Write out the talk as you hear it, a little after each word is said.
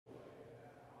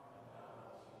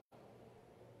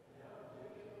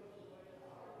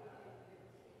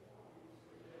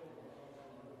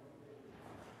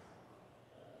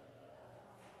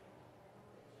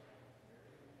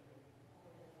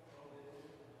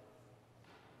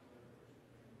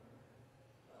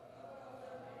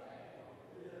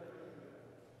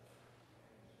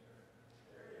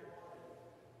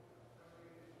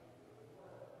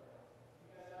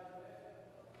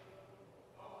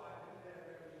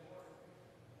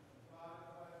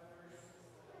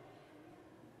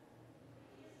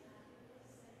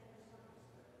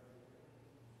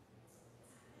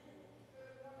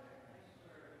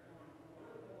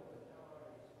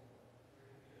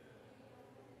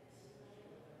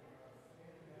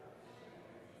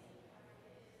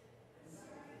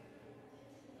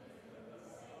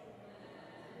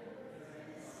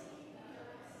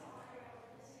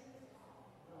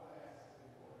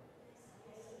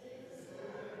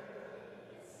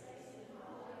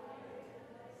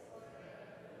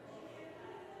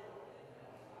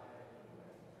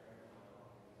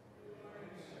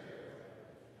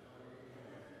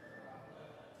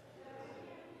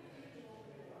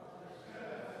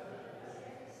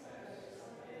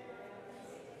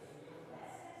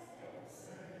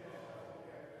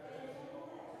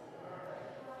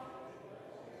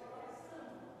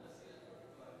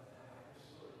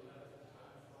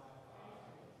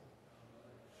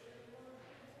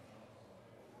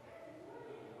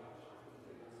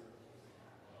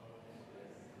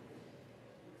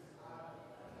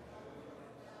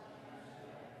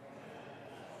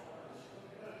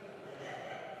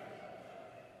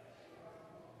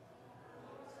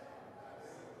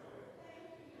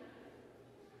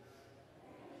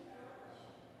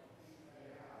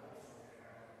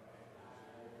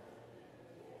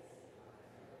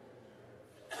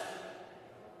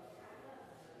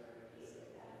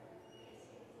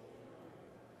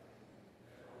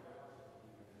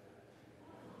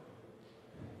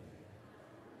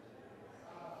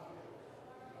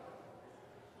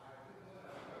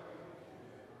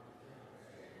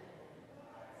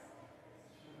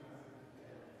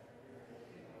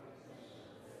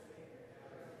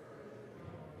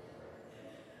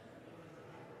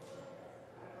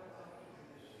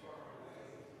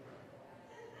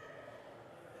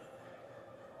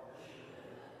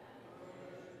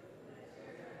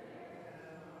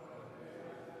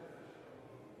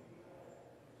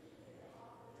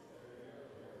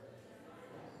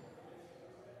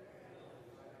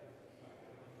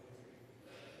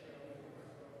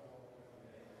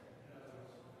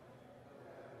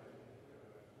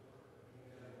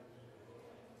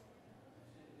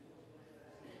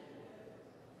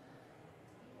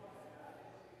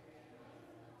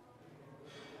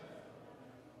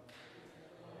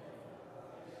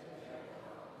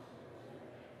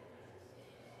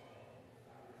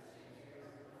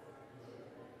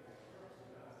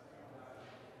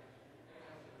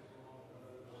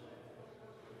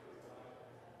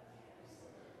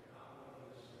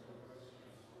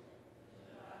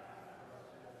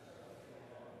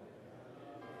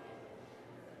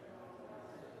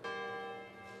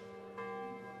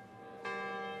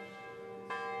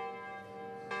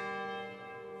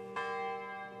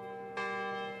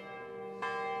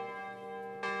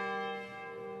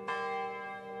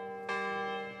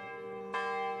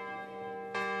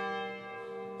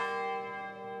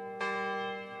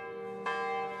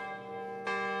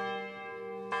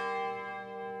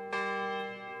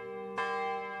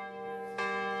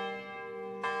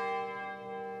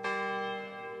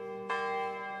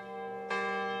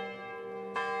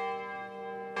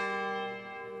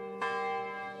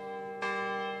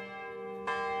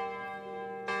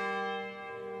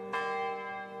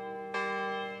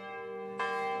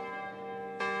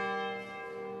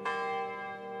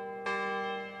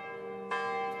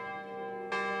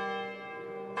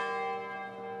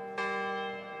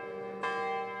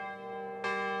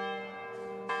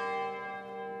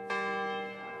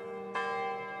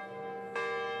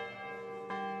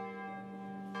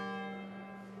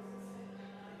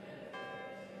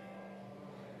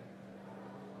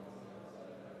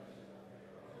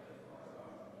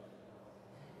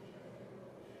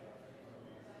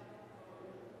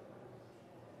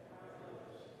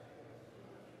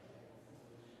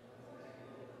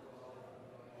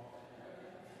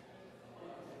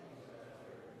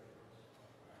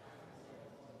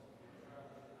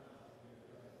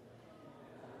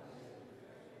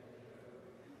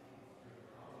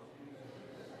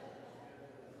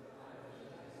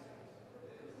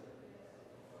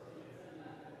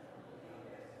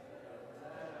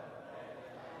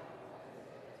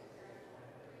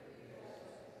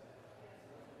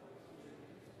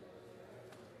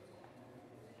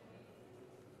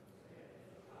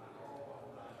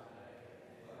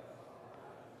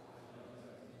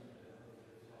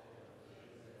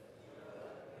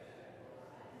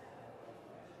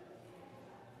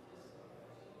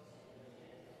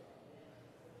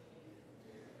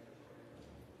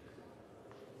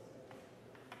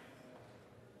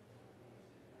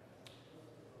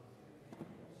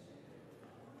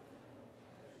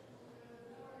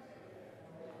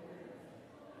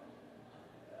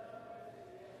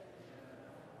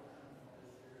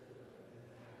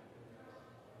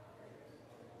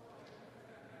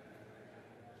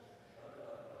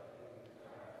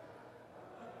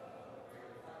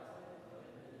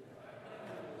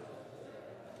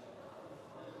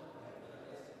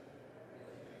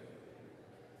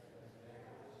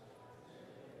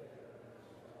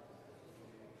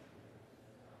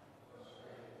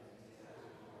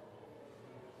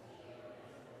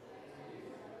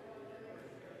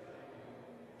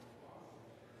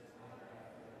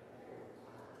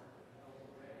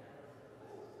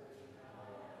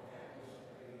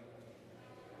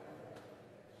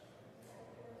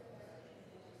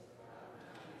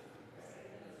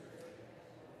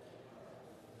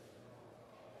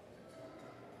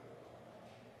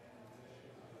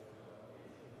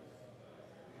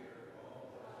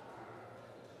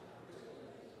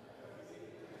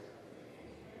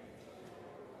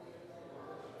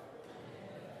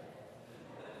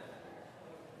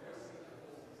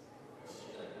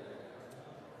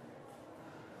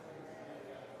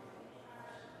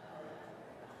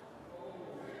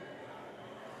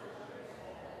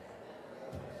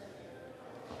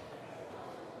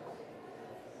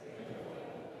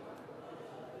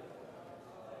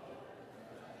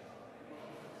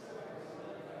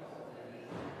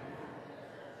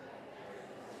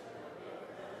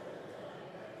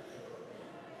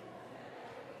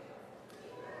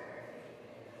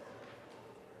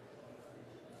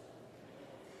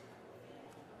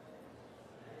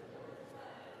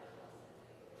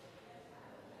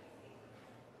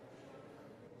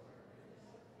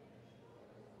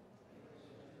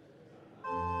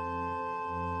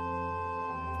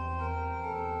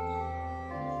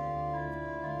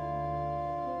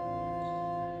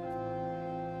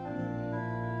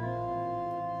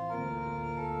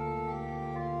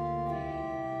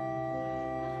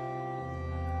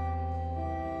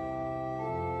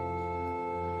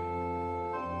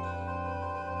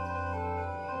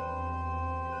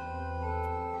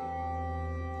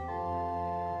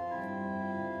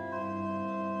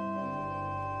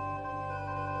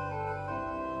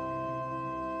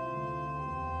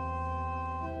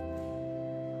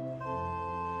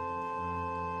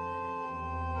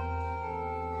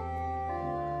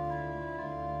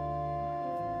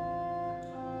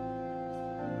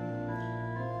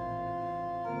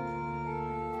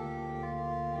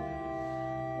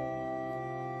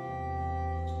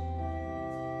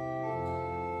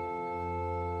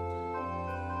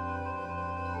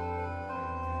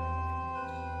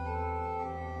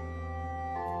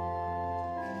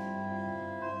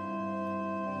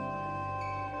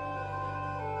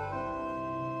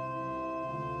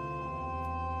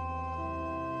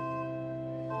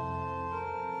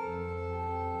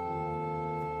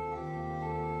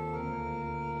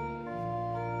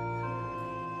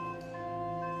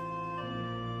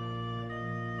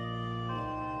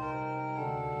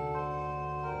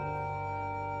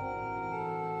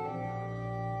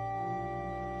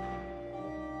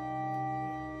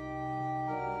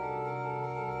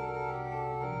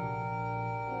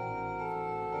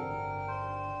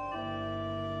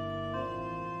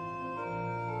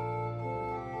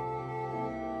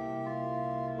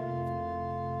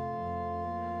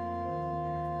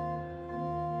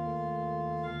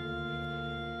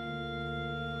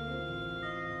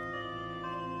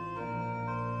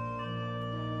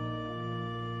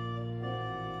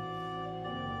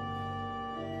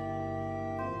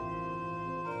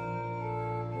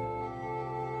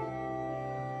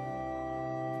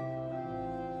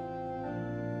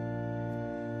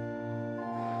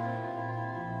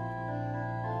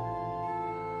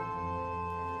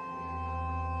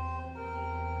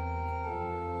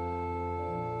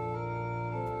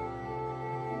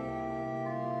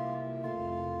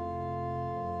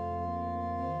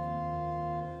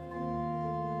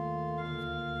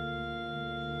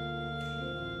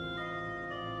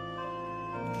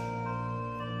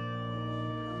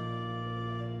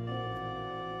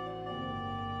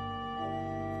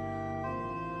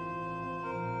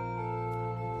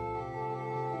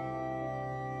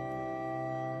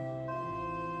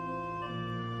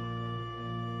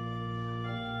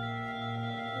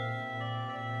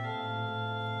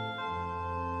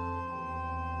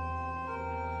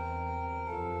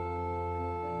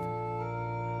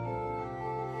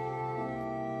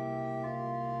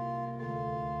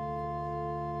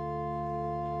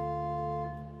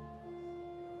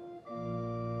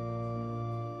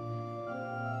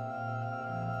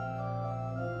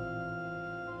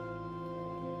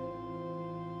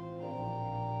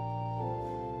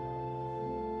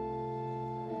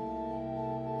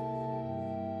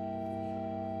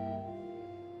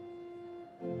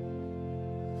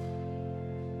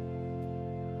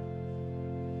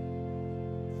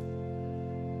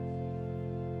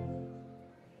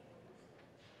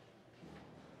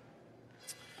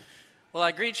Well,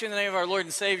 I greet you in the name of our Lord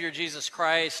and Savior, Jesus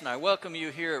Christ, and I welcome you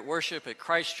here at worship at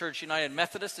Christ Church United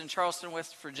Methodist in Charleston,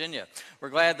 West Virginia. We're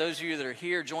glad those of you that are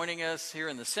here joining us here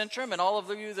in the Centrum and all of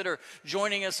you that are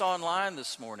joining us online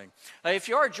this morning. If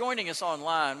you are joining us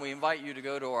online, we invite you to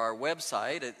go to our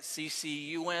website at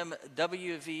ccumwv.org.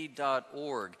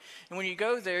 And when you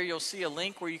go there, you'll see a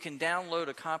link where you can download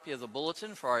a copy of the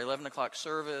bulletin for our 11 o'clock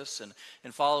service and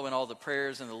follow in all the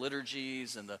prayers and the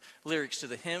liturgies and the lyrics to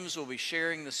the hymns we'll be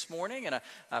sharing this morning. And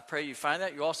I pray you find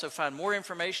that. You also find more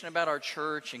information about our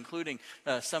church, including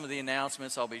some of the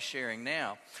announcements I'll be sharing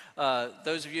now.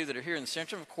 Those of you that are here in the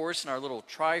Centrum, of course, in our little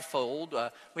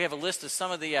trifold, we have a list of some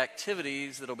of the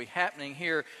activities that will be happening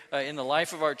here in the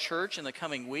life of our church in the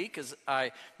coming week. As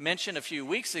I mentioned a few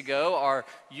weeks ago, our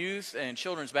youth and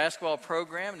children's basketball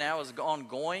program now is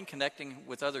ongoing, connecting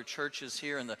with other churches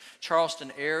here in the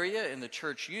Charleston area in the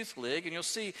Church Youth League. And you'll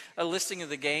see a listing of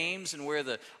the games and where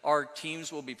our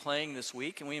teams will be playing this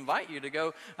week, and we invite you to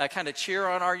go kind of cheer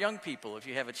on our young people if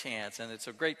you have a chance, and it's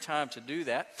a great time to do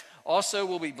that. Also,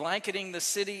 we'll be blanketing the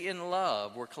city in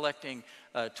love. We're collecting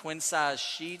twin-size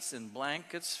sheets and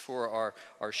blankets for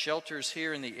our shelters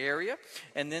here in the area.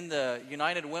 And then the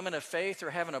United Women of Faith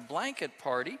are having a blanket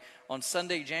party on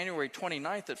Sunday, January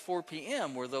 29th at 4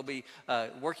 p.m., where they'll be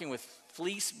working with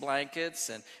fleece blankets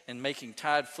and making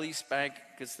tied fleece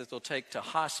blankets that they'll take to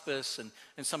hospice and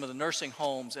some of the nursing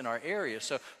homes in our area.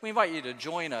 So we invite you to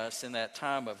join us in that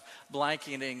time of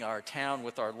blanketing our town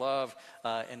with our love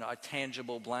in a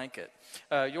tangible blanket.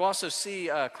 You'll also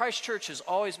see Christ Church has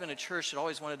always been a church that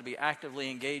always wanted to be actively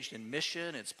engaged in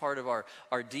mission. It's part of our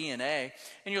DNA.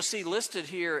 And you'll see listed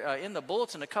here in the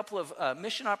bulletin a couple of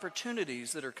mission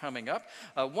opportunities that are coming up.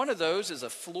 One of those is a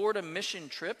Florida mission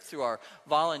trip through our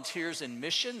Volunteers in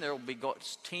Mission. There will be a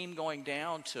team going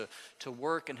down to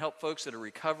work and help folks that are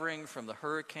recovering from the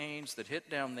hurricanes that hit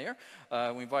down there.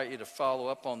 We invite you to follow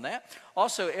up on that.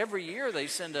 Also, every year they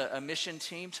send a mission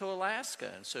team to Alaska.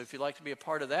 And so if you'd like to be a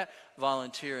part of that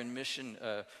volunteer and mission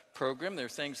program, there are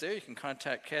things there. You can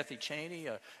contact Kathy Cheney.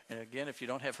 And again, if you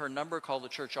don't have her number, call the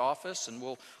church office and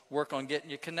we'll work on getting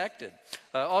you connected.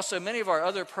 Also, many of our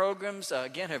other programs,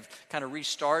 again, have kind of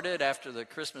restarted after the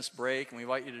Christmas break. And we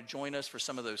invite you to join us for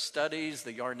some of those studies.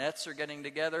 The Yarnets are getting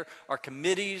together. Our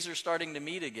committees are starting to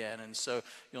meet again. And so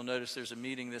you'll notice there's a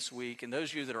meeting this week. And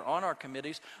those of you that are on our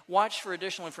committees, watch for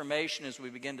additional information as we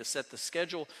begin to set the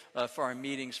schedule for our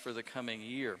meetings for the coming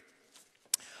year.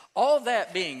 All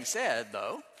that being said,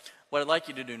 though, what I'd like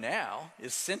you to do now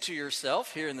is center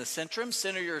yourself here in the Centrum,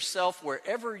 center yourself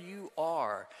wherever you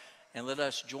are, and let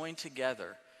us join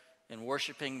together in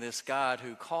worshiping this God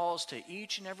who calls to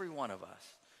each and every one of us,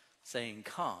 saying,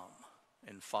 "Come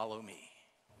and follow me."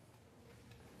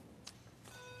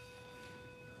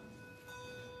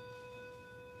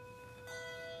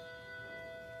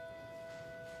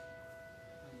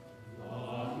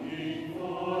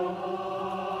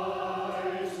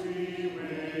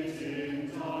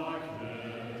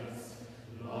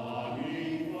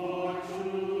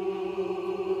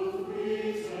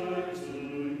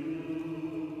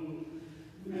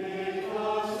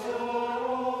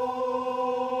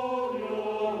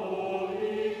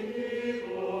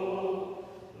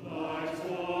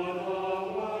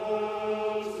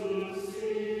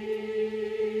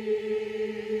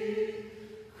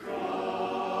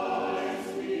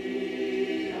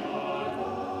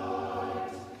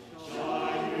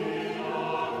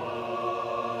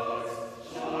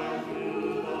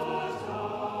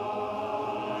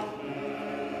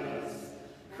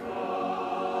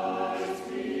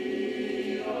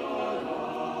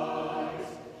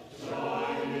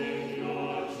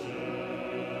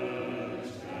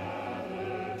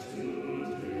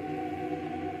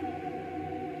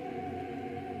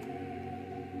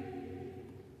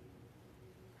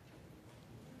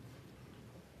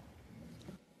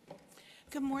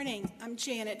 Good morning. I'm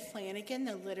Janet Flanagan,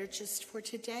 the liturgist for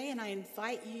today, and I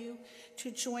invite you to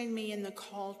join me in the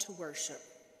call to worship.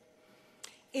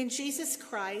 In Jesus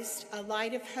Christ, a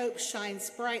light of hope shines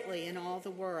brightly in all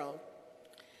the world.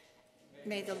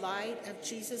 May the light of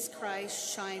Jesus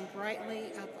Christ shine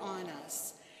brightly upon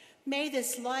us. May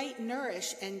this light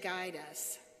nourish and guide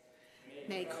us.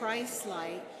 May Christ's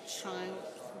light shine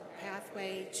the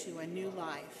pathway to a new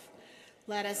life.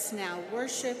 Let us now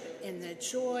worship in the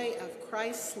joy of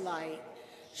Christ's light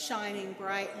shining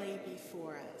brightly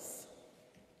before us.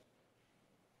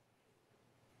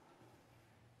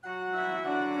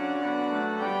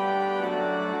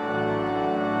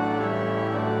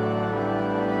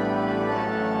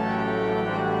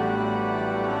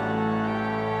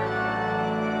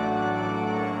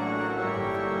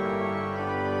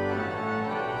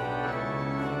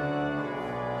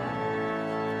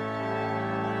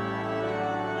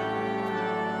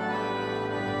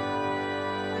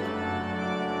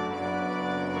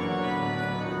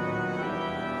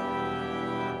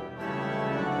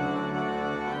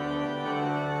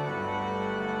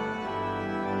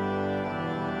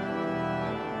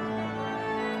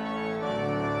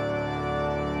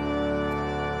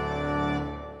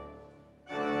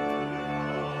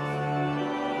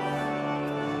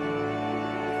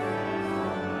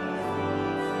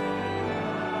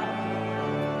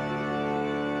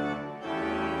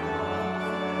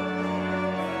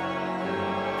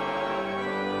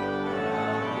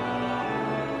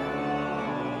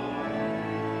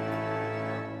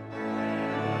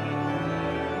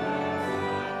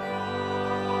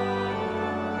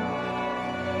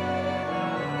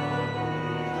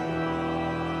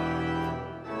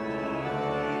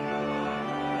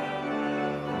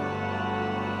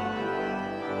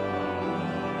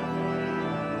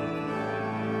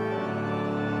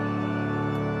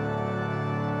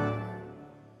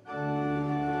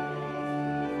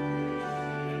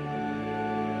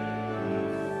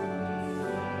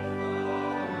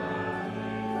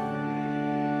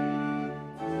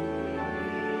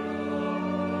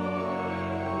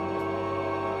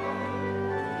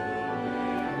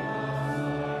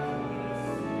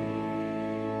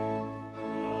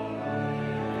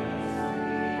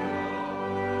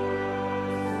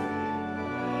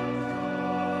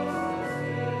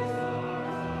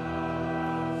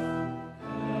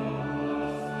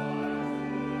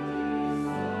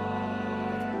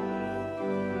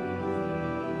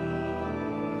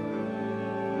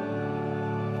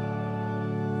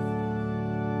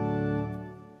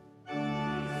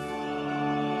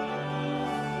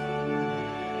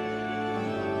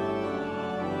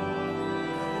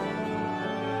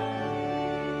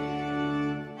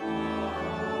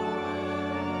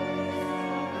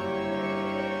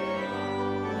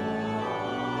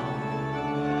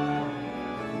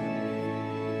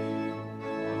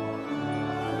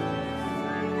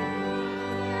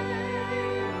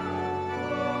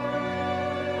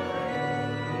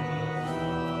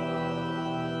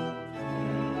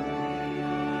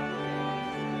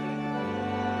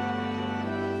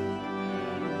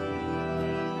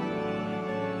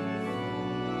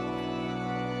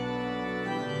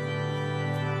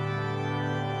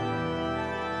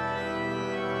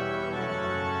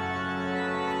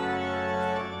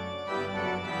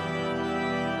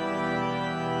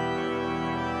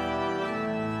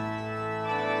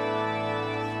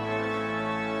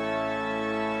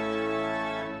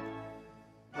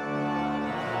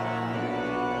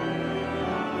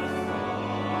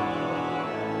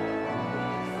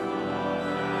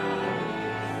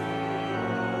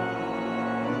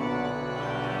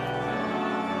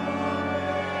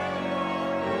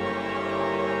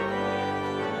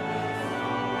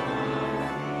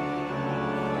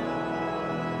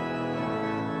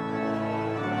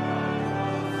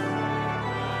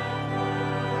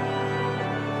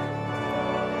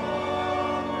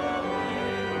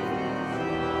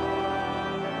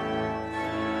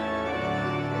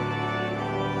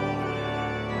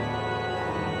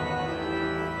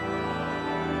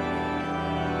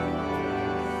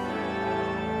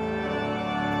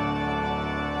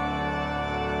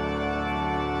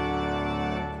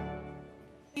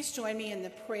 Please join me in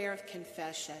the prayer of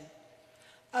confession.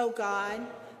 O God,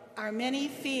 our many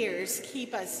fears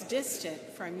keep us distant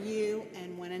from you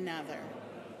and one another.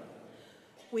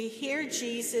 We hear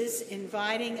Jesus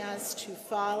inviting us to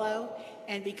follow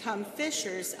and become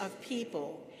fishers of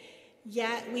people,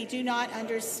 yet we do not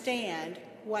understand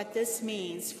what this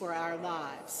means for our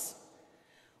lives.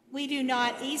 We do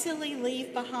not easily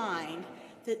leave behind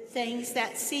the things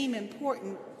that seem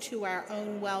important to our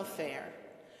own welfare.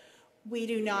 We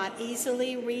do not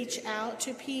easily reach out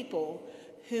to people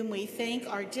whom we think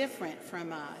are different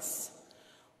from us.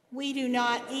 We do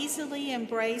not easily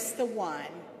embrace the one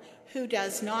who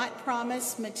does not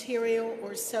promise material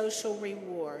or social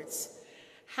rewards.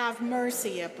 Have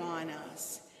mercy upon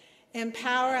us.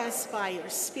 Empower us by your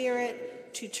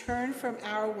Spirit to turn from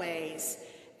our ways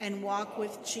and walk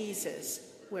with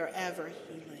Jesus wherever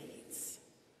he leads.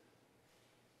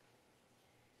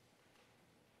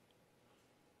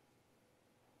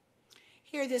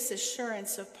 Hear this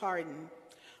assurance of pardon.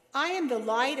 I am the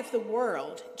light of the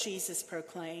world, Jesus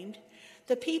proclaimed.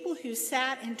 The people who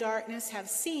sat in darkness have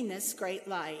seen this great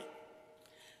light.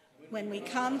 When we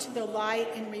come to the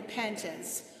light in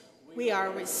repentance, we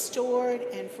are restored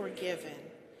and forgiven.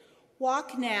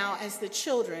 Walk now as the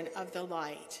children of the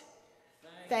light.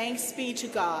 Thanks be to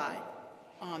God.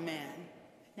 Amen.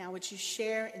 Now would you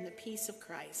share in the peace of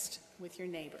Christ with your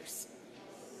neighbors?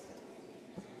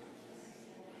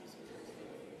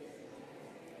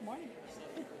 Good morning.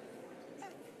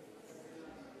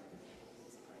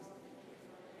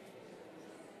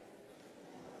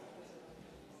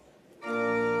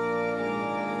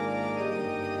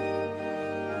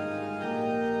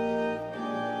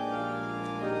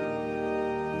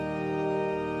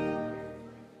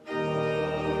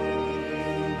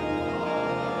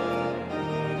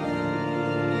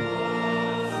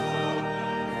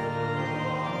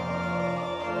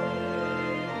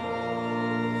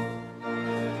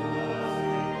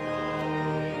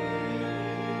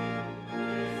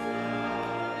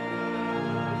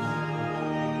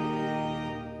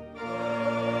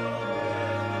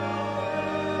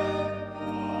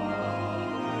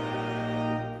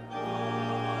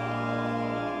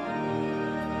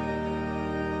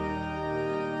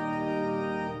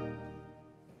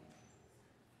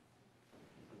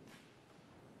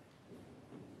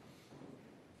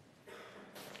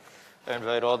 I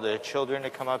invite all the children to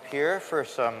come up here for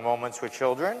some moments with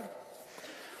children.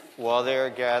 While they are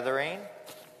gathering,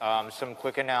 some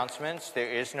quick announcements. There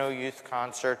is no youth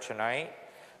concert tonight.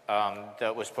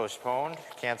 That was postponed,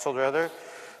 canceled rather.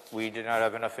 We did not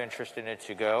have enough interest in it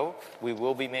to go. We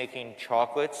will be making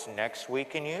chocolates next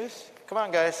week in youth. Come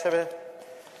on, guys,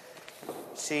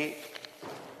 see,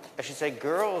 I should say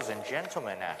girls and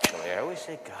gentlemen, actually. I always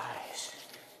say guys.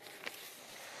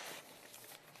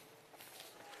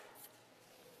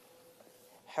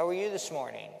 How are you this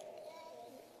morning?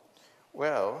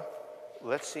 Well,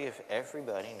 let's see if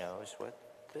everybody knows what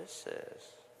this is.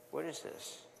 What is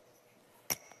this?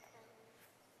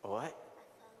 What?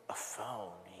 A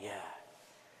phone, yeah.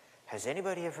 Has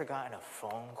anybody ever gotten a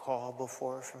phone call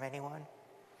before from anyone?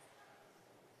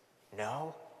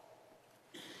 No?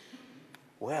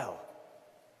 Well,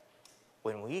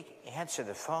 when we answer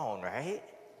the phone, right?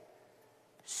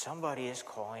 Somebody is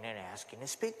calling and asking to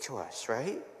speak to us,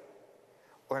 right?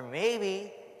 Or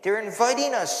maybe they're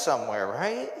inviting us somewhere,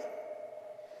 right?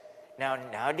 Now,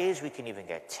 nowadays we can even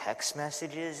get text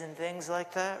messages and things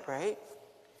like that, right?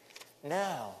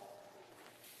 Now,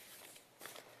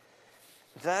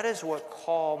 that is what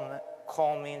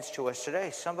call means to us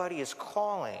today. Somebody is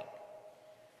calling.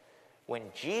 When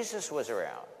Jesus was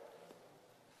around,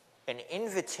 an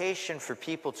invitation for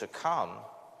people to come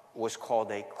was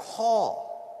called a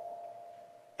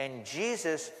call. And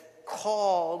Jesus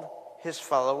called his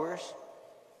followers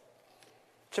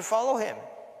to follow him.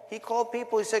 He called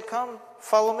people, he said, come,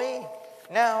 follow me.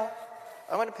 Now,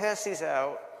 I'm going to pass these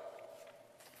out.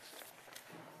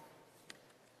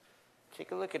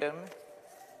 Take a look at them.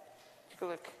 Take a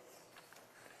look.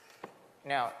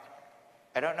 Now,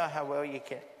 I don't know how well you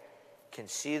can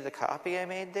see the copy I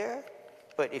made there,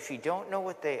 but if you don't know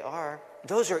what they are,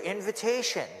 those are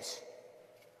invitations.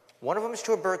 One of them is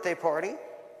to a birthday party,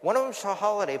 one of them is to a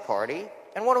holiday party,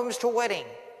 and one of them is to a wedding.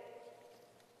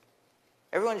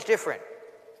 Everyone's different.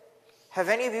 Have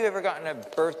any of you ever gotten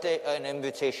an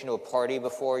invitation to a party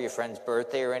before, your friend's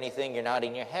birthday or anything? You're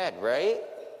nodding your head, right?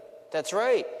 That's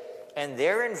right. And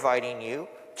they're inviting you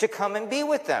to come and be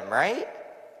with them, right?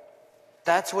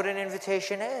 That's what an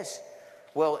invitation is.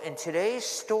 Well, in today's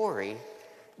story,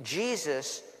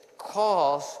 Jesus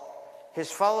calls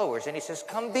his followers and he says,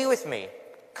 come be with me.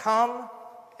 Come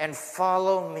and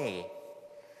follow me.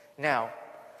 Now,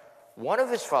 One of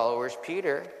his followers,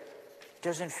 Peter,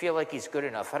 doesn't feel like he's good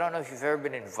enough. I don't know if you've ever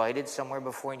been invited somewhere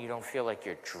before and you don't feel like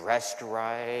you're dressed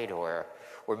right, or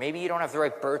maybe you don't have the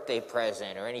right birthday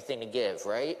present or anything to give,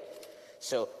 right?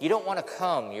 So you don't want to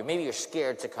come. Maybe you're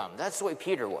scared to come. That's the way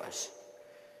Peter was.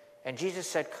 And Jesus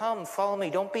said, come, follow me.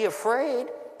 Don't be afraid.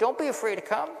 Don't be afraid to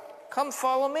come. Come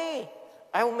follow me.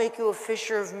 I will make you a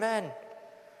fisher of men.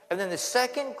 And then the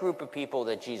second group of people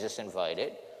that Jesus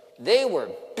invited, they were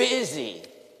busy.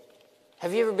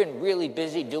 Have you ever been really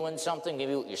busy doing something,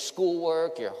 maybe with your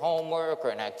schoolwork, your homework, or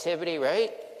an activity,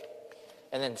 right?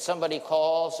 And then somebody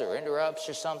calls or interrupts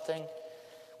or something?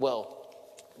 Well,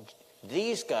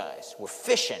 these guys were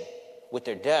fishing with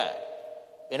their dad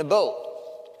in a boat.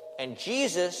 And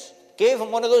Jesus gave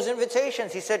them one of those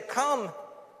invitations. He said, come,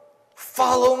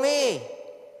 follow me,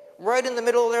 right in the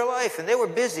middle of their life. And they were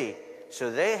busy. So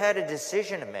they had a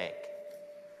decision to make.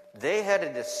 They had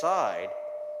to decide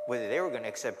whether they were going to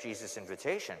accept Jesus'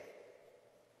 invitation.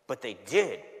 But they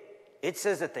did. It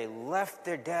says that they left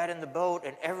their dad in the boat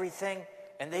and everything,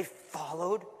 and they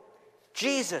followed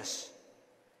Jesus.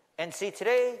 And see,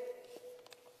 today,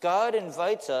 God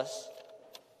invites us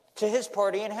to his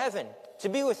party in heaven, to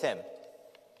be with him.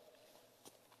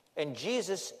 And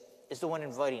Jesus is the one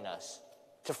inviting us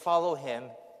to follow him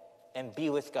and be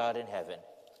with God in heaven.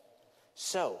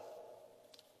 So,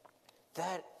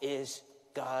 that is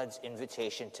God's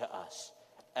invitation to us.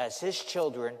 As his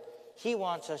children, he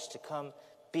wants us to come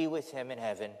be with him in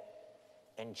heaven,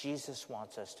 and Jesus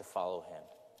wants us to follow him.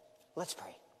 Let's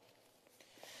pray.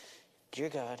 Dear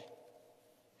God,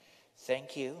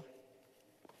 thank you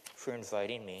for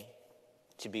inviting me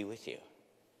to be with you.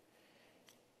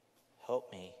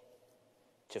 Help me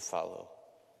to follow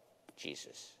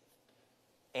Jesus.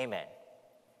 Amen.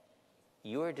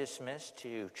 You are dismissed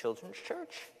to Children's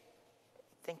Church.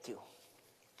 Thank you.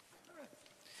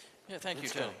 Yeah, thank you,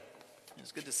 Tony.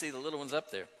 It's good to see the little ones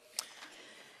up there.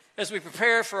 As we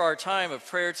prepare for our time of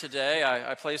prayer today,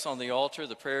 I place on the altar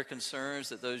the prayer concerns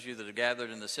that those of you that have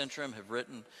gathered in the Centrum have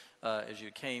written as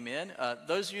you came in.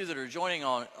 Those of you that are joining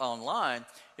online,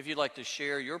 if you'd like to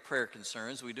share your prayer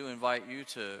concerns, we do invite you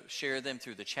to share them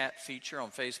through the chat feature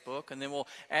on Facebook, and then we'll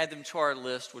add them to our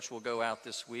list, which will go out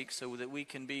this week, so that we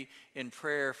can be in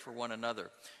prayer for one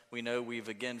another. We know we've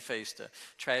again faced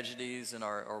tragedies in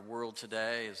our world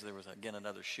today, as there was again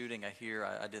another shooting.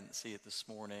 I didn't see it this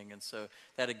morning. And so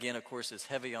that again, of course, is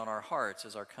heavy on our hearts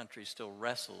as our country still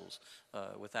wrestles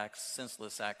with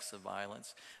senseless acts of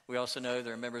violence. We also know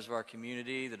there are members of our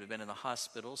community that have been in the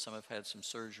hospital. Some have had some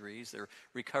surgeries. They're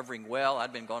recovering well.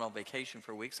 I've been gone on vacation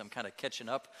for weeks. I'm kind of catching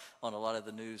up on a lot of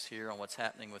the news here on what's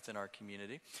happening within our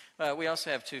community. We also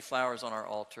have 2 flowers on our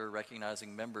altar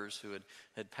recognizing members who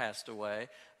had passed away.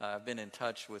 I've been in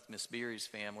touch with Miss Beery's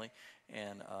family,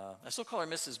 and I still call her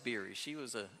Mrs. Beery. She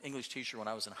was an English teacher when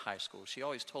I was in high school. She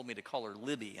always told me to call her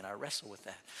Libby, and I wrestle with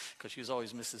that because she was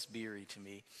always Mrs. Beery to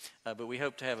me. But we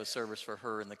hope to have a service for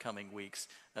her in the coming weeks,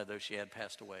 though she had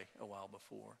passed away a while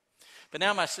before. But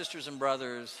now, my sisters and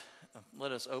brothers,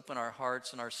 let us open our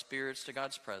hearts and our spirits to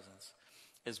God's presence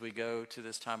as we go to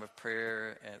this time of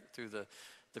prayer through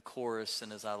the chorus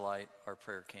and as I light our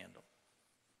prayer candle.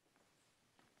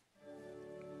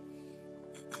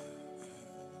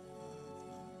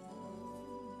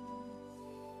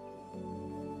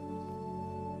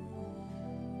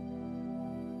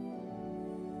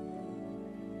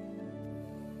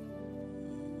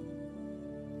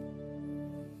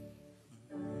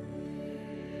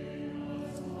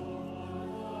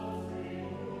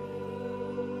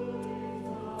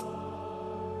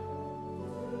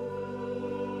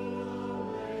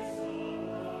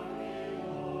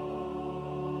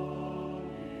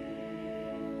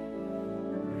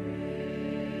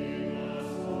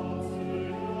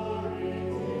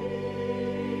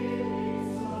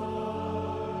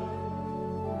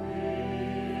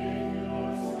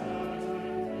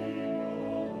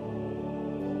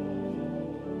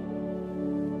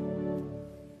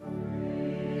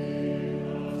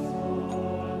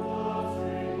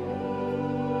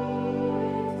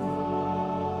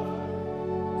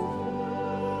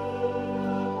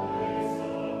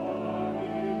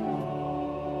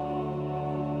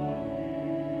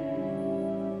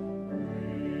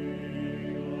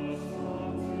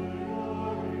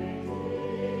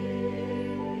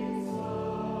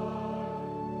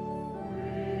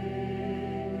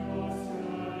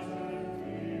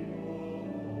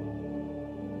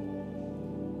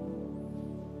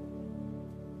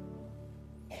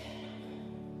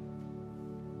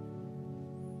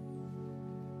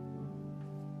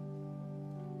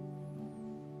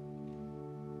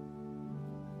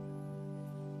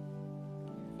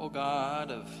 O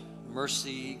God of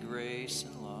mercy, grace,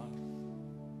 and love.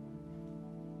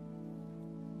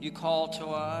 You call to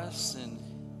us,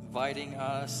 inviting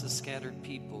us, the scattered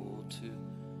people,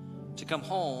 to come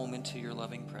home into your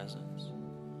loving presence,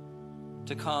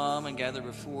 to come and gather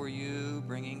before you,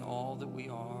 bringing all that we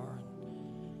are,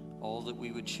 all that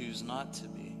we would choose not to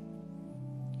be,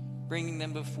 bringing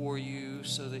them before you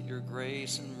so that your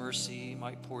grace and mercy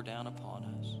might pour down upon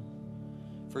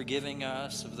us, forgiving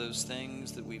us of those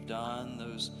things that we've done,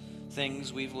 those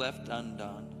things we've left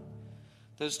undone,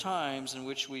 those times in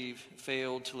which we've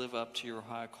failed to live up to your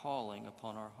high calling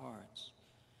upon our hearts.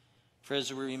 For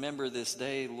as we remember this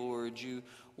day, Lord, you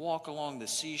walk along the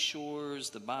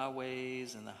seashores, the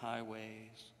byways, and the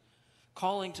highways,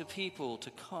 calling to people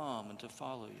to come and to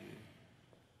follow you,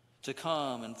 to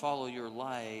come and follow your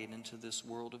light into this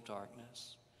world of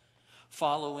darkness,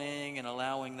 following and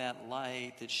allowing that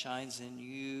light that shines in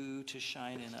you to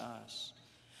shine in us,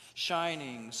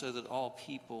 shining so that all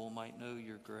people might know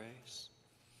your grace.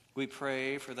 We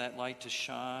pray for that light to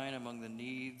shine among the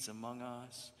needs among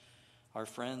us, our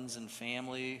friends and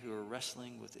family who are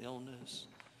wrestling with illness,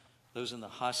 those in the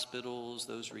hospitals,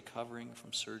 those recovering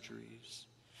from surgeries.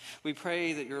 We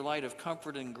pray that your light of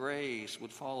comfort and grace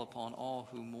would fall upon all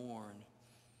who mourn.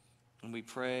 And we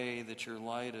pray that your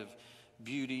light of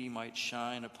beauty might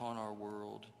shine upon our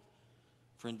world.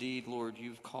 For indeed, Lord,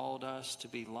 you've called us to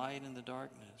be light in the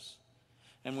darkness.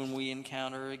 And when we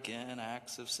encounter again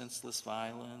acts of senseless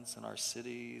violence in our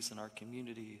cities and our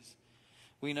communities,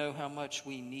 we know how much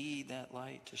we need that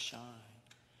light to shine.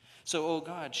 So, oh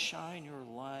God, shine your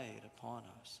light upon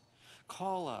us.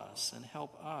 Call us and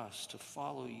help us to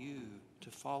follow you,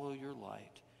 to follow your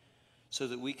light, so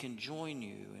that we can join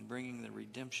you in bringing the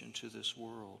redemption to this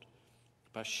world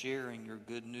by sharing your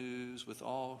good news with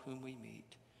all whom we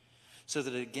meet, so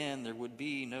that again there would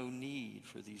be no need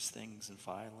for these things and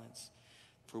violence,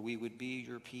 for we would be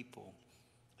your people,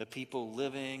 a people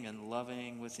living and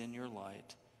loving within your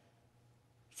light,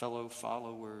 fellow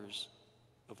followers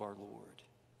of our Lord.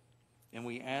 And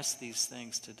we ask these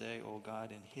things today, O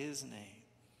God, in his name,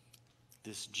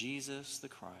 this Jesus the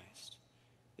Christ,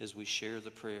 as we share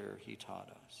the prayer he taught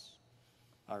us.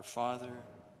 Our Father,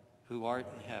 who art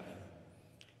in heaven,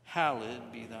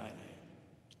 hallowed be thy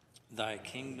name. Thy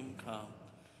kingdom come,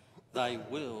 thy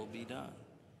will be done,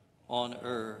 on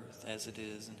earth as it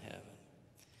is in heaven.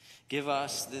 Give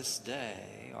us this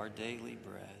day our daily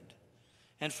bread,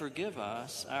 and forgive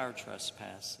us our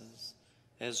trespasses,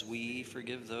 as we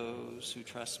forgive those who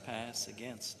trespass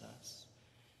against us.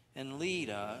 And lead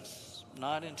us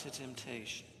not into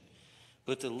temptation,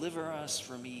 but deliver us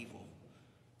from evil.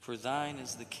 For thine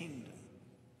is the kingdom,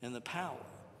 and the power,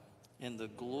 and the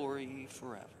glory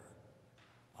forever.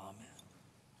 Amen.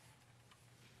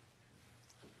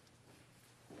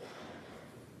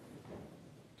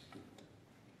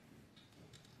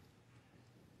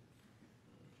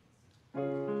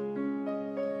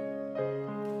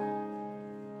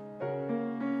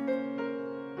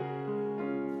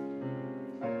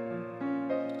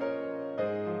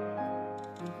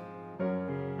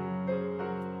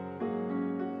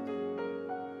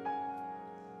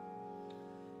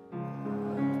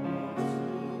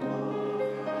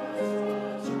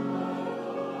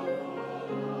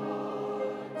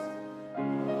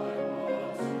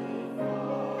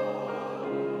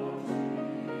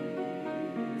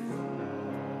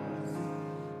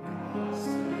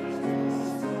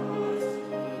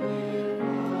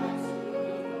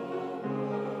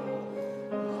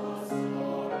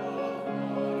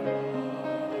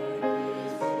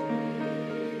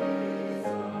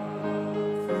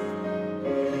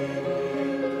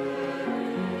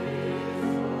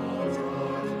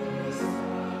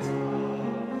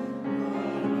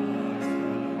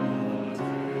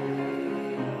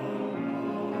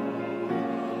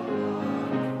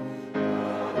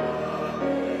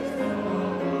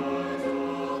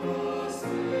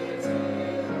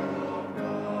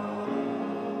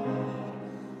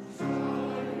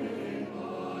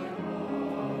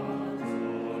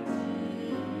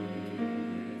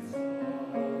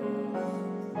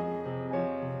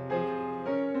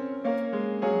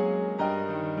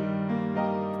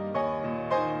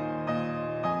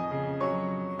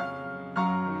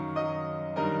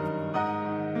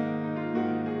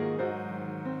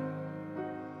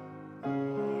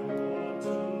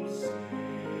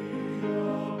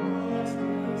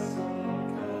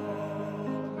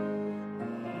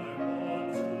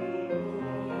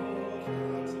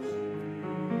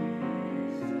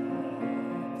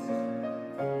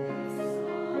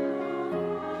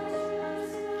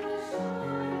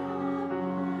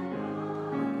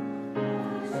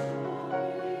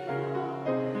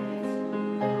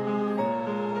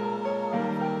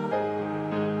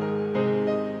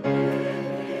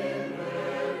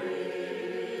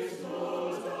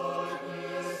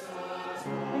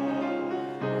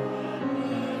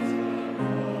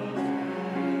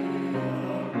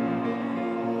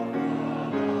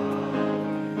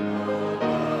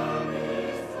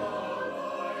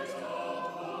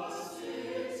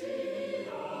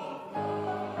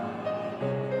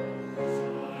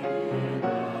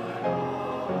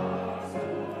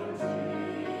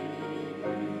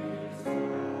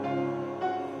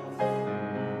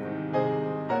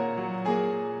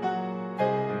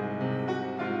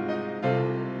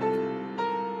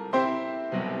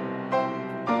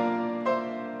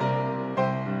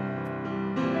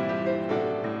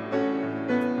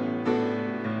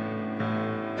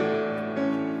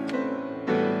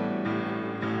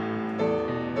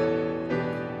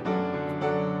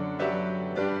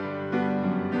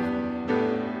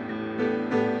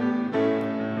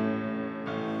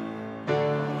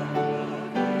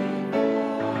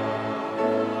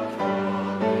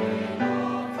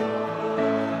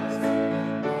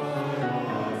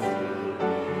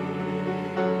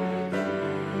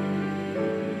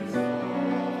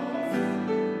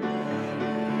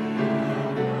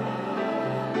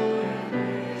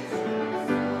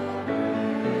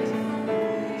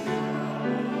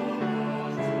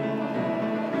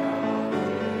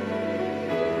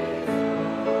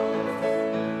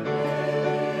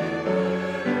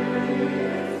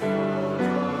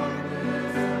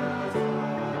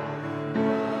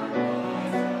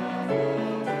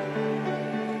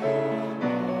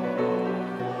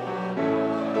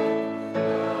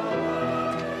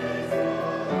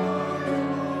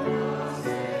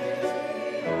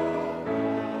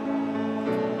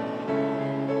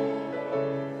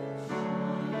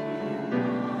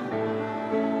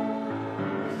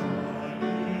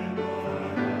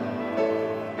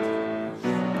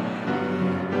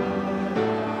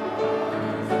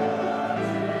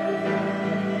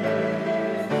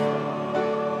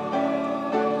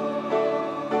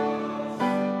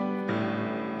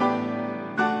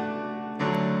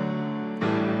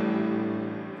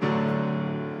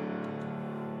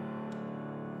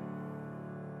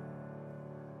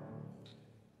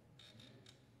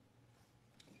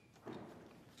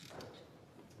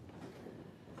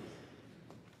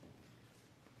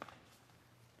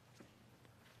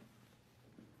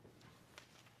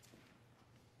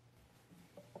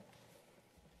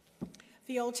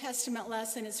 The Old Testament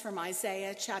lesson is from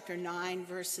Isaiah chapter 9,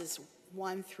 verses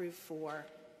 1 through 4.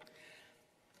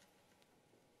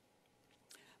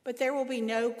 But there will be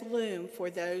no gloom for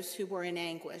those who were in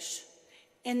anguish.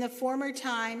 In the former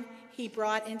time, he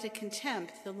brought into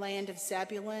contempt the land of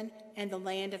Zebulun and the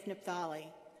land of Naphtali.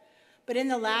 But in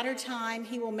the latter time,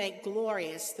 he will make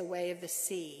glorious the way of the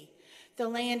sea, the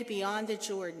land beyond the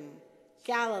Jordan,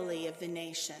 Galilee of the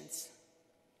nations.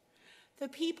 The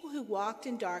people who walked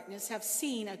in darkness have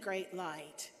seen a great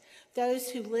light. Those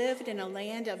who lived in a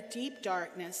land of deep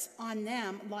darkness, on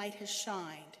them light has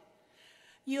shined.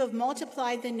 You have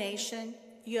multiplied the nation,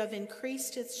 you have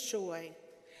increased its joy.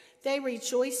 They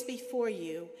rejoice before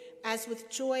you as with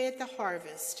joy at the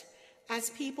harvest, as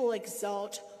people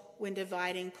exult when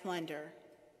dividing plunder.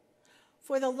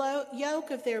 For the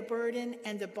yoke of their burden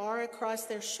and the bar across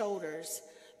their shoulders,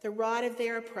 the rod of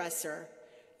their oppressor,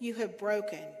 you have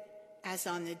broken as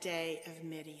on the day of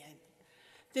Midian.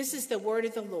 This is the word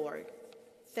of the Lord.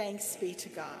 Thanks be to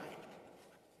God.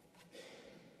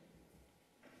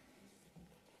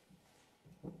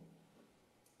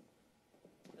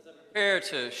 Prepare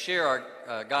to share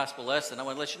our gospel lesson, I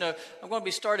want to let you know I'm going to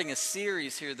be starting a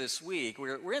series here this week.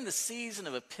 We're in the season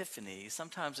of Epiphany.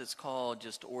 Sometimes it's called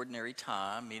just ordinary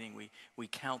time, meaning we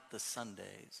count the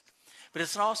Sundays. But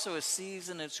it's also a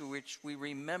season in which we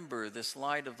remember this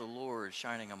light of the Lord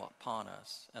shining upon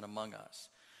us and among us.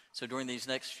 So during these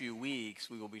next few weeks,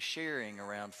 we will be sharing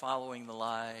around following the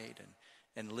light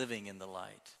and living in the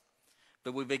light.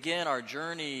 But we begin our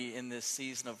journey in this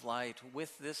season of light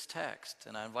with this text,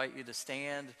 and I invite you to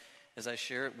stand as I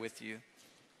share it with you.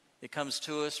 It comes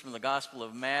to us from the Gospel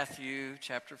of Matthew,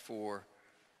 chapter 4,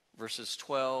 verses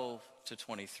 12 to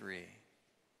 23.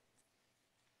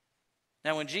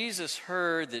 Now, when Jesus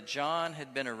heard that John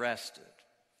had been arrested,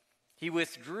 he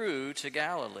withdrew to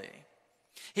Galilee.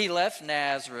 He left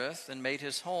Nazareth and made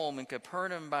his home in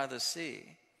Capernaum by the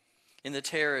sea, in the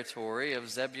territory of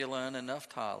Zebulun and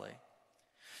Naphtali,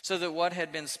 so that what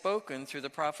had been spoken through the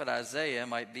prophet Isaiah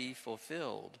might be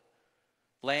fulfilled.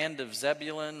 Land of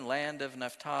Zebulun, land of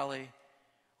Naphtali,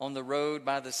 on the road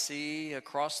by the sea,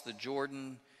 across the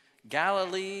Jordan,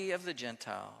 Galilee of the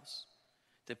Gentiles.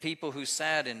 The people who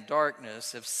sat in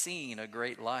darkness have seen a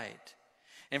great light.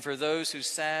 And for those who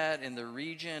sat in the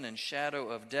region and shadow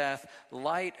of death,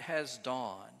 light has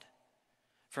dawned.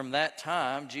 From that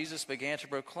time, Jesus began to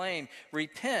proclaim,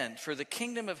 "Repent, for the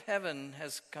kingdom of heaven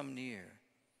has come near."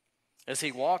 As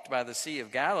he walked by the Sea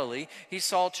of Galilee, he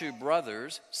saw two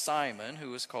brothers, Simon, who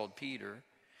was called Peter,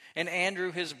 and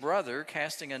Andrew his brother,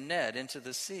 casting a net into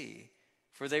the sea,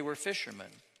 for they were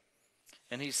fishermen.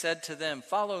 And he said to them,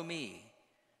 "Follow me,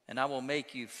 and I will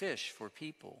make you fish for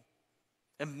people."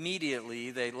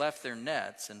 Immediately they left their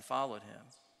nets and followed him.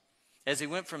 As he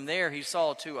went from there, he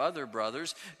saw two other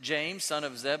brothers, James, son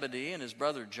of Zebedee, and his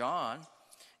brother John,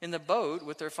 in the boat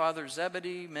with their father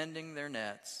Zebedee, mending their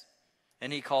nets.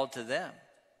 And he called to them.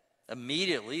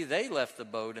 Immediately they left the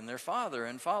boat and their father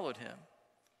and followed him.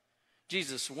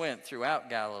 Jesus went throughout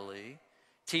Galilee,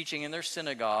 teaching in their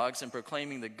synagogues and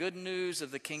proclaiming the good news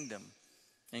of the kingdom,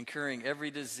 and curing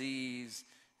every disease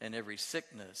and every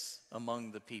sickness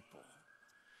among the people.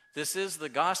 This is the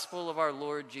gospel of our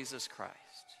Lord Jesus Christ.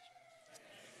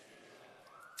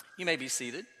 You may be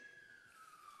seated.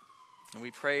 And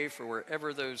we pray for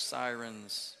wherever those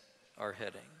sirens are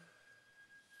heading.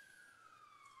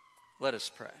 Let us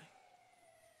pray.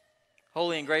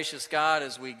 Holy and gracious God,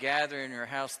 as we gather in your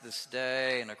house this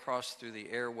day and across through the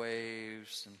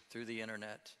airwaves and through the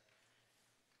internet,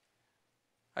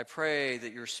 I pray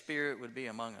that your Spirit would be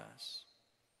among us,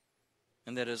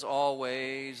 and that as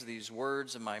always, these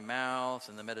words of my mouth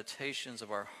and the meditations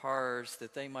of our hearts,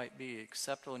 that they might be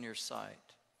acceptable in your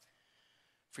sight.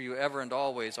 For you ever and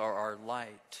always are our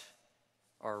light,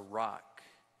 our rock,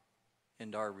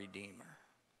 and our Redeemer.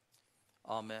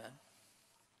 Amen.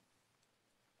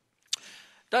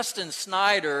 Dustin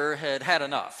Snyder had had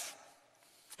enough.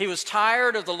 He was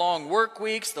tired of the long work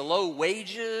weeks, the low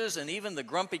wages, and even the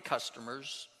grumpy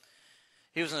customers.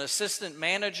 He was an assistant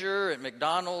manager at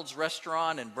McDonald's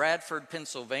restaurant in Bradford,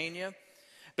 Pennsylvania.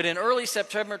 But in early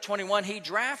September 21, he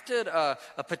drafted a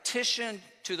petition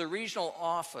to the regional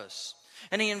office,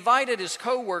 and he invited his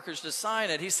co-workers to sign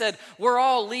it. He said, "We're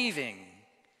all leaving,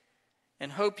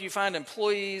 and hope you find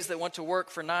employees that want to work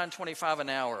for $9.25 an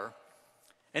hour."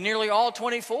 And nearly all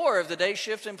 24 of the day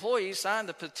shift employees signed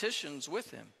the petitions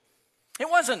with him. It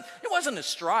wasn't a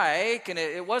strike, and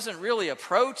it wasn't really a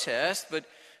protest, but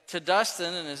to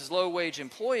Dustin and his low-wage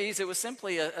employees, it was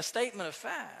simply a statement of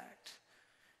fact.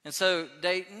 And so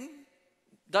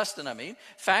Dustin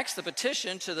faxed the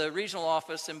petition to the regional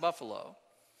office in Buffalo.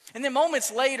 And then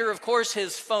moments later, of course,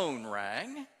 his phone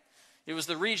rang. It was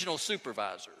the regional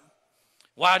supervisor.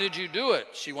 Why did you do it?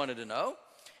 She wanted to know.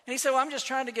 And he said, well, I'm just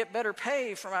trying to get better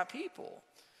pay for my people.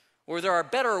 Or there are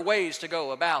better ways to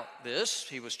go about this.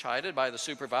 He was chided by the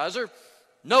supervisor.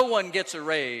 No one gets a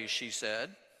raise, she said.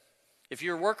 If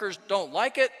your workers don't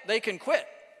like it, they can quit.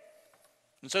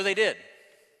 And so they did.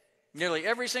 Nearly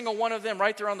every single one of them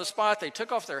right there on the spot, they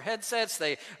took off their headsets,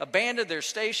 they abandoned their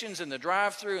stations in the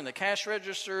drive-thru and the cash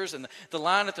registers, and the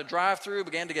line at the drive-thru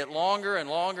began to get longer and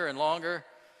longer and longer.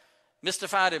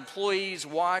 Mystified employees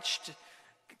watched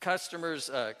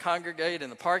customers congregate in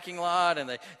the parking lot,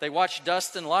 and they watched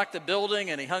Dustin lock the building,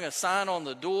 and he hung a sign on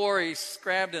the door. He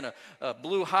grabbed in a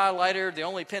blue highlighter, the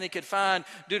only pen he could find.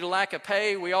 Due to lack of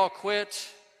pay, we all quit.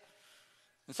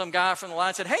 And some guy from the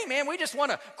line said, hey, man, we just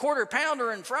want a quarter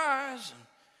pounder and fries. And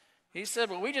he said,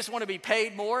 well, we just want to be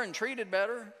paid more and treated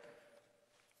better.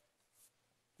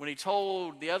 When he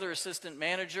told the other assistant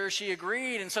manager, she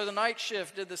agreed, and so the night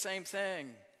shift did the same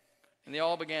thing. And they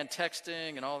all began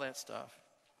texting and all that stuff.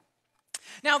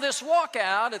 Now, this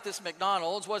walkout at this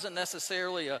McDonald's wasn't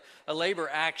necessarily a labor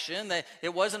action.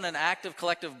 It wasn't an act of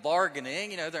collective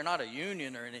bargaining. You know, they're not a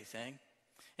union or anything.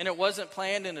 And it wasn't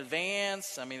planned in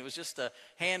advance. I mean, it was just a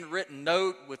handwritten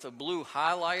note with a blue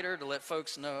highlighter to let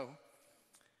folks know.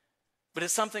 But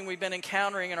it's something we've been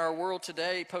encountering in our world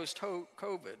today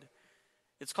post-COVID.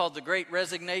 It's called the Great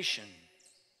Resignation.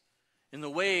 In the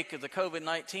wake of the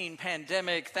COVID-19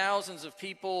 pandemic, thousands of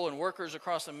people and workers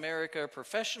across America,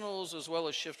 professionals as well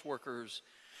as shift workers,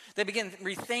 they begin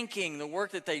rethinking the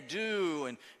work that they do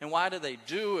and why do they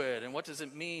do it and what does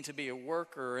it mean to be a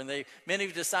worker. And many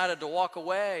have decided to walk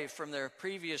away from their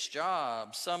previous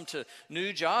jobs, some to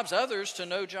new jobs, others to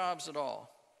no jobs at all.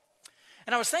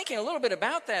 And I was thinking a little bit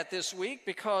about that this week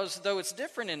because though it's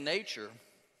different in nature,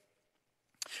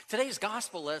 today's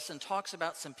gospel lesson talks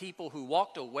about some people who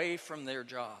walked away from their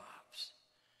jobs.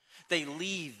 They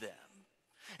leave them.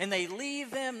 And they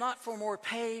leave them not for more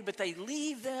pay, but they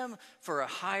leave them for a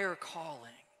higher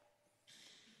calling.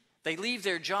 They leave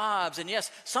their jobs, and yes,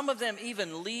 some of them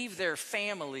even leave their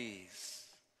families.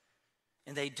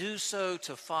 And they do so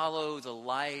to follow the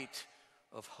light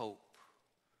of hope.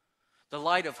 The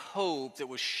light of hope that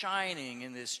was shining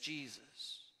in this Jesus.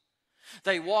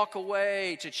 They walk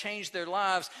away to change their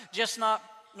lives,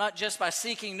 not just by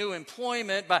seeking new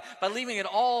employment, by leaving it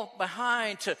all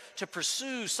behind to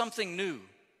pursue something new.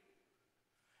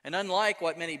 And unlike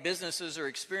what many businesses are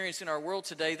experiencing in our world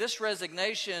today, this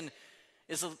resignation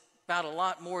is about a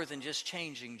lot more than just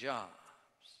changing jobs.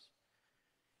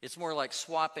 It's more like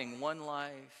swapping one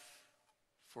life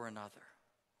for another.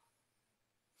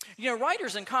 You know,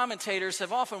 writers and commentators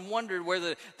have often wondered whether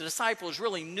the disciples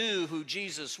really knew who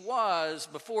Jesus was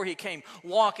before he came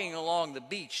walking along the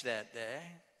beach that day.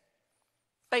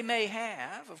 They may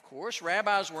have, of course.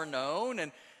 Rabbis were known,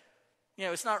 and you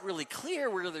know, it's not really clear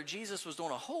whether Jesus was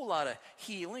doing a whole lot of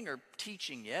healing or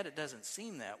teaching yet. It doesn't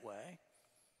seem that way.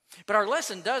 But our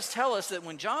lesson does tell us that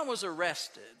when John was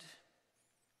arrested,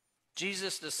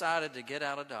 Jesus decided to get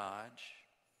out of Dodge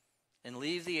and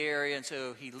leave the area. And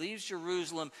so he leaves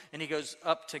Jerusalem and he goes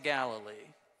up to Galilee.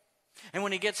 And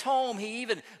when he gets home, he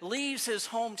even leaves his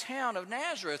hometown of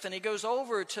Nazareth and he goes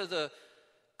over to the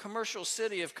commercial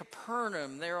city of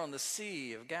Capernaum there on the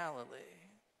Sea of Galilee.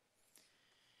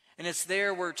 And it's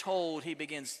there, we're told, he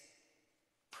begins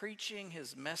preaching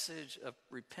his message of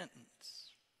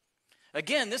repentance.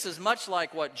 Again, this is much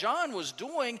like what John was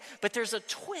doing, but there's a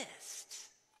twist.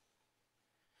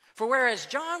 For whereas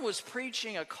John was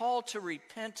preaching a call to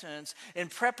repentance in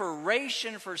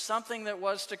preparation for something that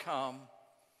was to come,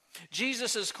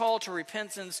 Jesus' call to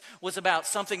repentance was about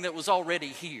something that was already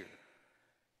here.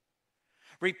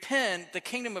 Repent, the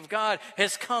kingdom of God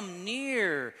has come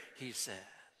near, he says.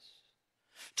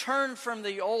 Turn from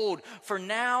the old, for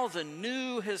now the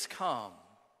new has come.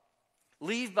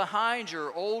 Leave behind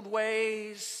your old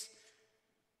ways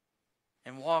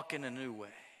and walk in a new way.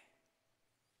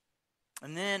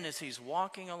 And then as he's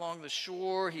walking along the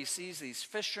shore, he sees these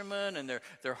fishermen and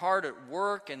they're hard at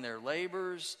work in their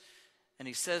labors. And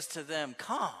he says to them,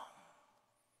 come,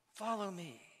 follow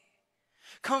me.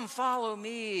 Come follow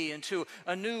me into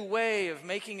a new way of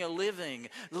making a living.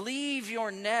 Leave your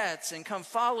nets and come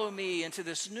follow me into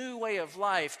this new way of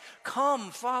life.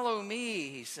 Come follow me,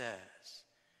 he says.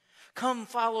 Come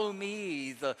follow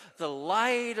me, the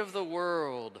light of the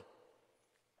world,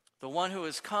 the one who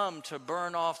has come to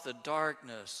burn off the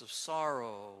darkness of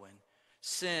sorrow and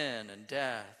sin and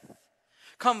death.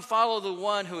 Come follow the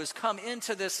one who has come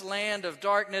into this land of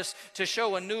darkness to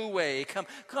show a new way.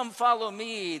 Come follow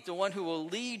me, the one who will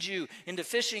lead you into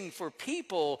fishing for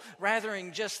people rather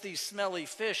than just these smelly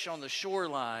fish on the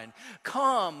shoreline.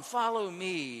 Come follow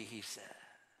me, he says.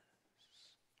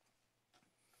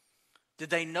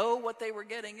 Did they know what they were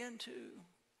getting into?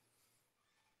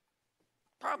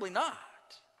 Probably not.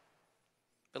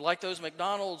 But like those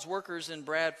McDonald's workers in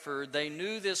Bradford, they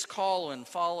knew this call and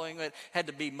following it had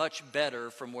to be much better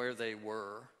from where they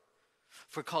were.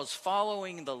 Because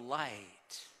following the light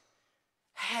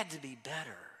had to be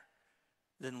better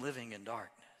than living in darkness.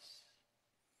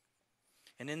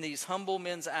 And in these humble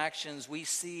men's actions, we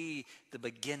see the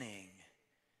beginning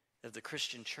of the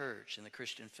Christian church and the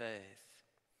Christian faith.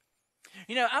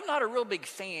 You know, I'm not a real big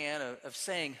fan of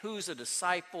saying who's a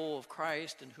disciple of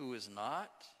Christ and who is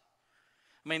not.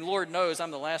 I mean, Lord knows I'm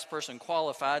the last person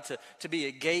qualified to be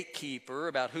a gatekeeper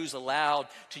about who's allowed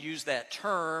to use that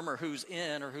term or who's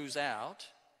in or who's out.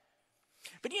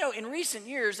 But, you know, in recent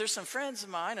years, there's some friends of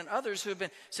mine and others who have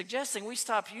been suggesting we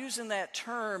stop using that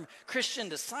term Christian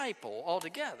disciple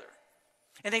altogether.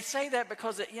 And they say that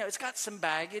because, it's got some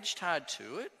baggage tied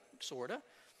to it, sort of.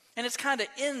 And it's kind of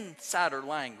insider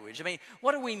language. I mean,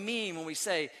 what do we mean when we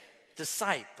say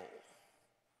disciple?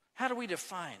 How do we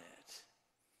define it?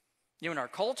 You know, in our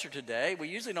culture today, we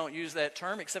usually don't use that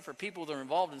term except for people that are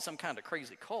involved in some kind of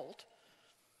crazy cult.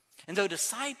 And though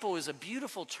disciple is a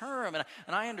beautiful term, and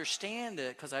I understand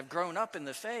it because I've grown up in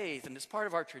the faith and it's part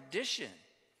of our tradition,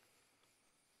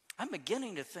 I'm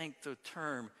beginning to think the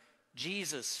term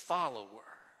Jesus follower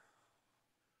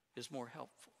is more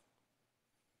helpful.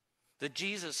 The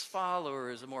Jesus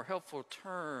follower is a more helpful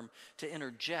term to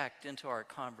interject into our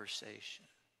conversation.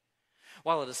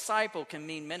 While a disciple can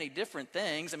mean many different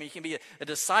things, I mean, you can be a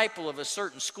disciple of a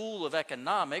certain school of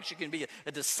economics, you can be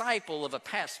a disciple of a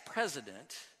past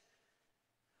president.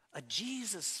 A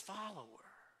Jesus follower,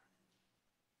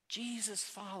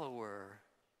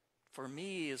 for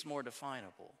me, is more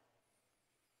definable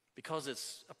because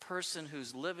it's a person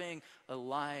who's living a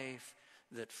life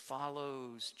that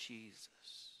follows Jesus,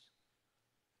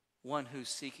 one who's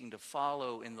seeking to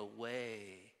follow in the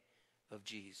way of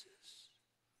Jesus.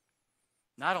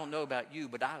 Now, I don't know about you,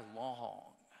 but I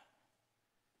long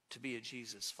to be a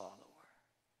Jesus follower.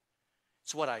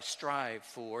 It's what I strive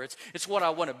for. It's what I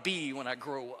want to be when I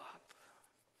grow up.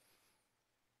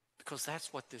 Because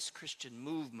that's what this Christian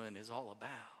movement is all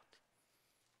about.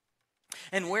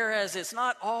 And whereas it's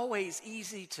not always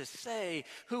easy to say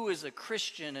who is a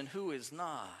Christian and who is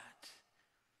not,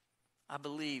 I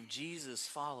believe Jesus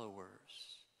followers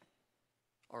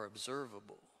are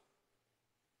observable.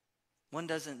 One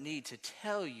doesn't need to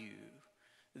tell you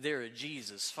they're a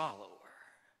Jesus follower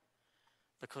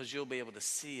because you'll be able to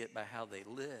see it by how they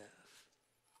live.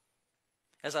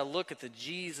 As I look at the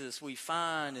Jesus we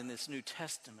find in this New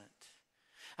Testament,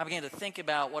 I began to think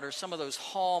about what are some of those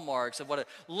hallmarks of what it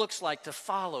looks like to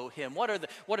follow him. What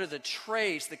are the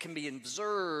traits that can be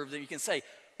observed that you can say,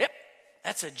 yep,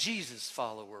 that's a Jesus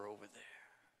follower over there.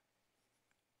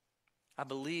 I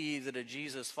believe that a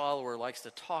Jesus follower likes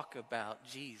to talk about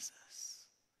Jesus,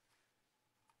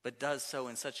 but does so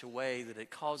in such a way that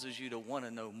it causes you to want to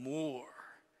know more,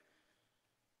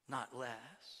 not less.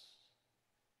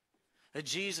 A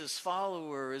Jesus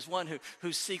follower is one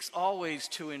who seeks always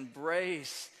to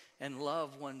embrace and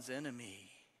love one's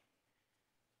enemy,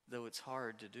 though it's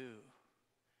hard to do.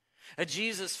 A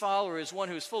Jesus follower is one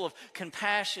who is full of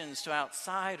compassions to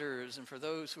outsiders and for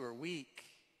those who are weak.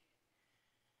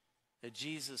 A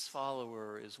Jesus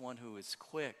follower is one who is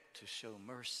quick to show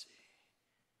mercy.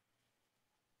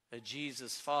 A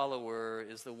Jesus follower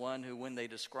is the one who, when they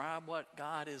describe what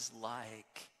God is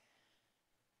like,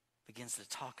 begins to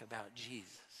talk about Jesus.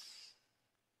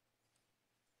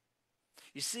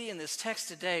 You see, in this text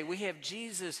today, we have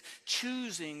Jesus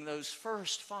choosing those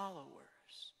first followers.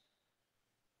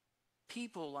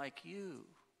 People like you,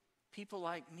 people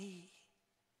like me.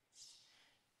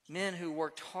 Men who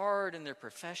worked hard in their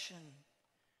profession,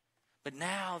 but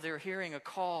now they're hearing a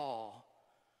call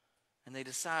and they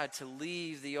decide to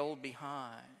leave the old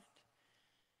behind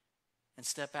and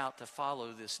step out to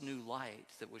follow this new light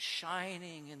that was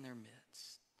shining in their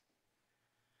midst.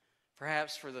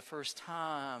 Perhaps for the first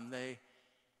time they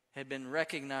had been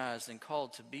recognized and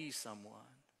called to be someone,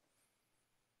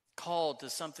 called to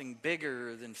something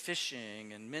bigger than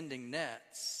fishing and mending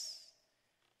nets,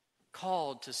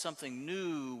 called to something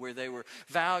new where they were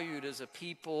valued as a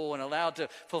people and allowed to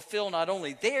fulfill not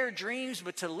only their dreams,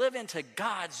 but to live into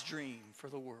God's dream for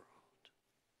the world.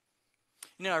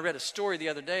 You know, I read a story the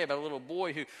other day about a little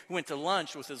boy who went to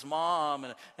lunch with his mom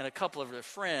and a couple of their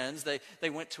friends. They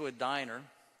went to a diner.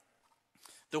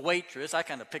 The waitress, I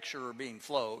kind of picture her being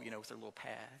Flo, with her little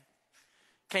pad,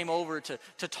 came over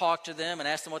to talk to them and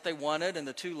asked them what they wanted. And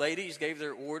the two ladies gave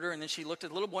their order. And then she looked at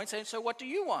the little boy and said, "So what do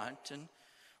you want?" And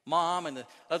Mom and the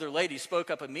other lady spoke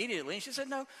up immediately. And she said,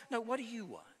 No, what do you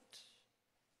want?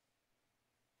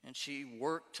 And she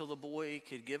worked till the boy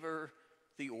could give her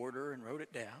the order and wrote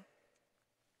it down.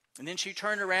 And then she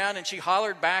turned around and she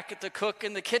hollered back at the cook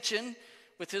in the kitchen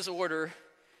with his order.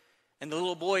 And the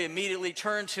little boy immediately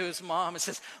turned to his mom and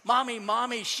says,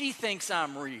 Mommy, she thinks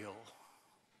I'm real.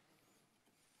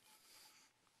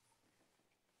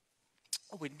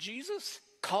 When Jesus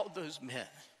called those men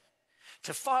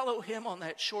to follow him on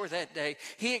that shore that day,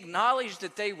 he acknowledged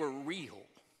that they were real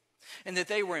and that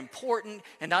they were important.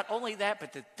 And not only that,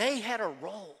 but that they had a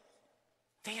role.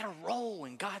 They had a role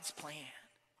in God's plan.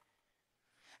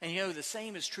 And the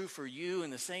same is true for you,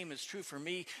 and the same is true for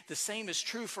me. The same is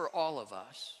true for all of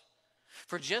us.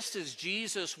 For just as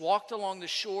Jesus walked along the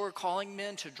shore calling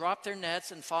men to drop their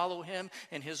nets and follow him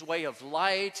in his way of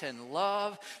light and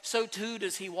love, so too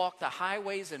does he walk the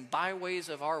highways and byways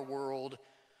of our world,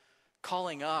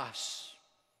 calling out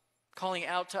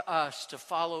to us to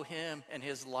follow him and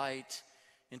his light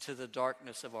into the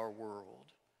darkness of our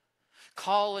world.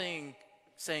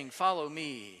 Saying, "Follow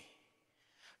me.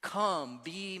 Come,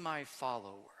 be my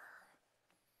follower."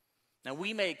 Now,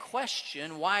 we may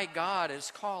question why God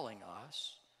is calling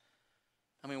us.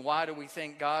 Why do we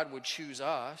think God would choose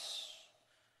us?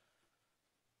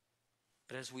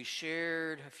 But as we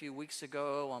shared a few weeks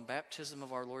ago on Baptism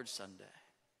of Our Lord Sunday,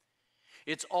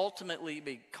 it's ultimately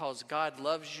because God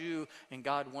loves you and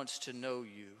God wants to know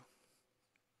you.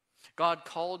 God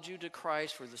called you to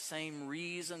Christ for the same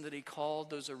reason that he called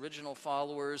those original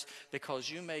followers, because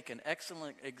you make an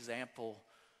excellent example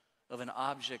of an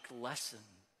object lesson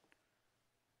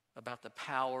about the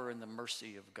power and the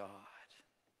mercy of God.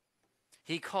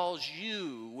 He calls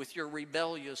you with your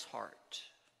rebellious heart.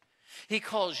 He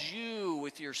calls you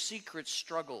with your secret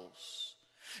struggles,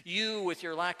 you with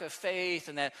your lack of faith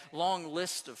and that long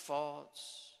list of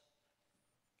faults.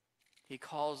 He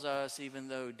calls us even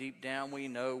though deep down we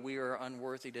know we are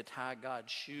unworthy to tie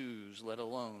God's shoes, let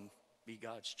alone be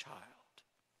God's child.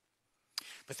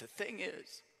 But the thing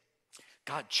is,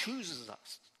 God chooses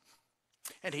us.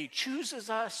 And he chooses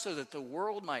us so that the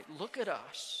world might look at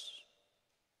us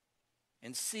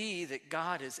and see that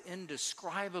God is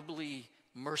indescribably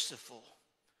merciful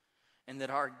and that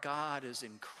our God is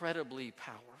incredibly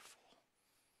powerful.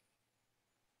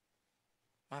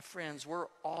 My friends, we're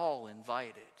all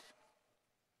invited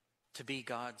to be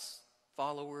God's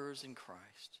followers in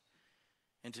Christ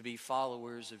and to be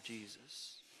followers of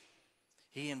Jesus.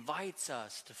 He invites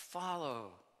us to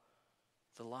follow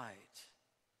the light.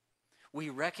 We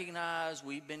recognize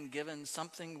we've been given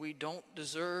something we don't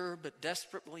deserve but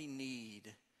desperately need,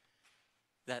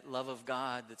 that love of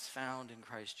God that's found in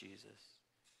Christ Jesus.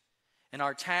 And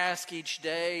our task each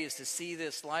day is to see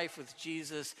this life with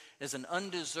Jesus as an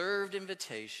undeserved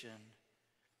invitation,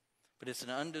 but it's an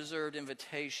undeserved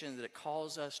invitation that it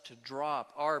calls us to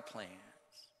drop our plans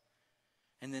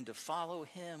and then to follow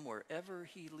him wherever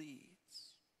he leads,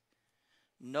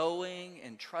 knowing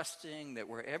and trusting that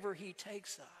wherever he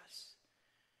takes us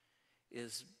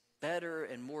is better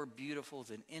and more beautiful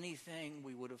than anything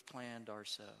we would have planned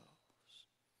ourselves.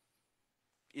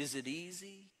 Is it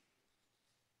easy?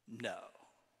 No.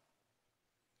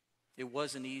 It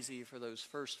wasn't easy for those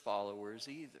first followers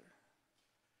either.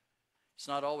 It's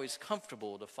not always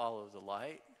comfortable to follow the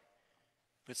light,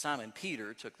 but Simon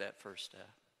Peter took that first step.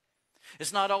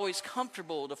 It's not always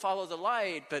comfortable to follow the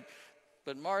light, but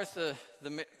Martha,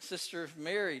 the sister of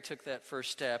Mary, took that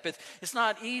first step. It's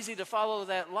not easy to follow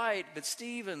that light, but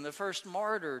Stephen, the first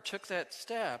martyr, took that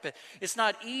step. It's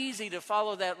not easy to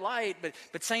follow that light,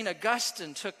 but St.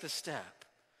 Augustine took the step.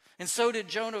 And so did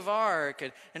Joan of Arc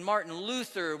and Martin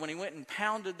Luther when he went and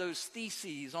pounded those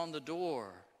theses on the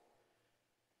door.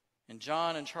 And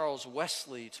John and Charles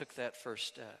Wesley took that first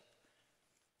step.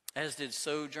 As did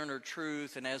Sojourner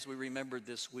Truth, and as we remembered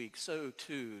this week, so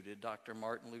too did Dr.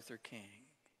 Martin Luther King.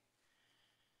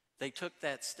 They took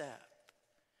that step.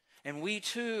 And we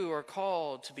too are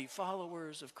called to be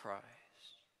followers of Christ.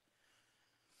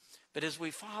 But as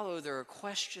we follow, there are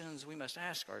questions we must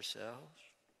ask ourselves.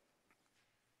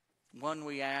 One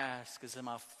we ask is, am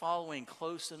I following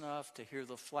close enough to hear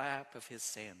the flap of his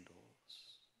sandals?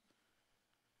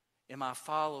 Am I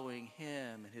following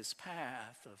him in his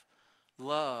path of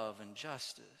love and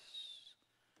justice?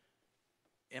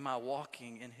 Am I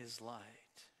walking in his light?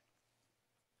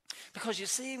 Because you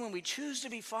see, when we choose to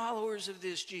be followers of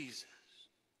this Jesus,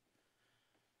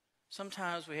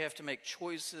 sometimes we have to make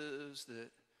choices that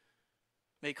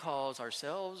may cause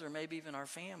ourselves or maybe even our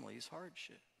families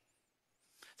hardship.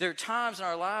 There are times in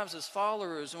our lives as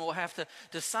followers when we'll have to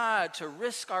decide to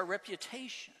risk our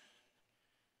reputation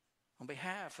on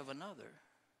behalf of another.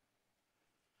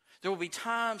 There will be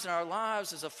times in our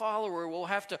lives as a follower we'll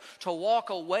have to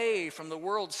walk away from the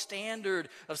world's standard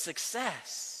of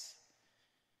success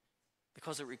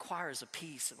because it requires a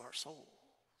piece of our soul.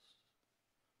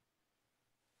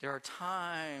 There are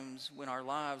times when our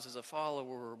lives as a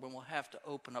follower when we'll have to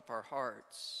open up our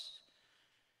hearts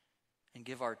and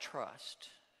give our trust,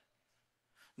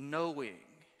 knowing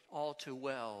all too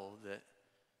well that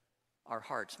our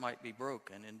hearts might be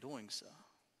broken in doing so.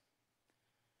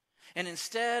 And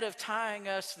instead of tying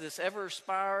us to this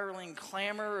ever-spiraling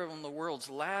clamor on the world's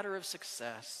ladder of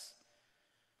success,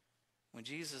 when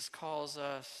Jesus calls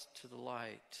us to the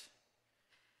light,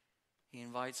 he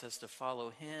invites us to follow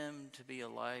him to be a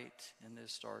light in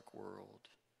this dark world.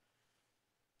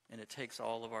 And it takes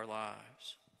all of our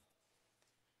lives.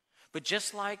 But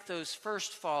just like those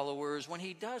first followers, when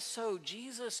he does so,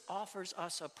 Jesus offers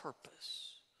us a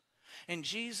purpose. And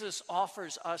Jesus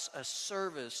offers us a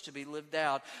service to be lived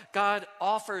out.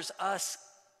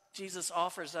 Jesus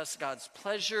offers us God's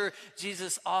pleasure.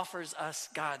 Jesus offers us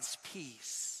God's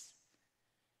peace.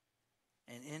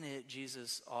 And in it,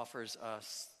 Jesus offers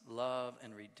us love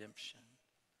and redemption.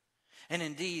 And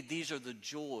indeed, these are the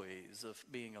joys of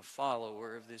being a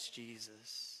follower of this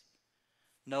Jesus.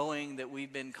 Knowing that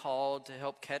we've been called to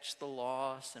help catch the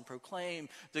lost and proclaim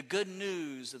the good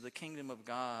news of the kingdom of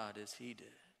God as he did.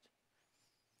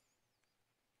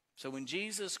 So when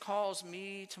Jesus calls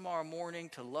me tomorrow morning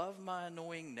to love my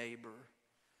annoying neighbor,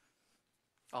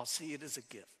 I'll see it as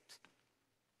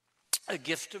a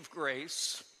gift of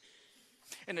grace,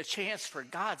 and a chance for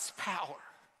God's power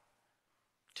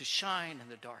to shine in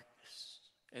the darkness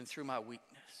and through my weakness.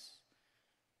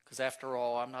 Because after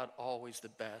all, I'm not always the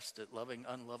best at loving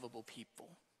unlovable people.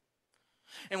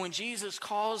 And when Jesus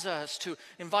calls us to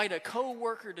invite a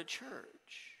co-worker to church,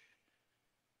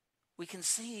 we can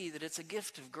see that it's a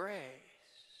gift of grace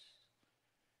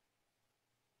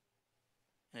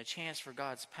and a chance for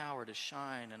God's power to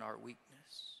shine in our weakness.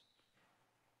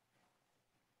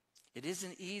 It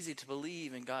isn't easy to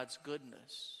believe in God's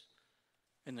goodness,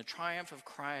 in the triumph of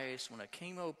Christ when a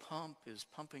chemo pump is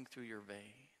pumping through your veins.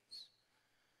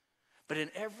 But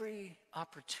in every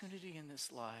opportunity in this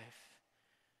life,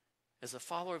 as a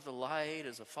follower of the light,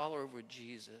 as a follower of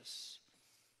Jesus,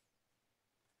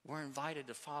 we're invited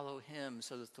to follow him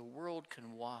so that the world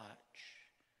can watch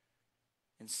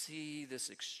and see this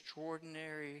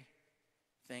extraordinary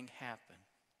thing happen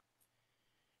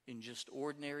in just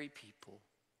ordinary people,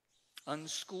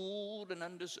 unschooled and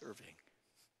undeserving.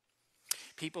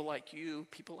 People like you,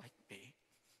 people like me,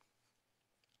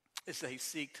 as they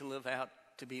seek to live out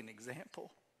to be an example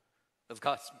of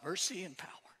God's mercy and power.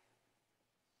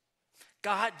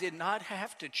 God did not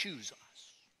have to choose us,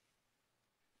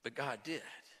 but God did.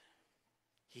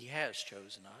 He has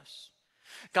chosen us.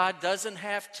 God doesn't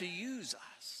have to use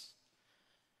us,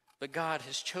 but God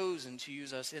has chosen to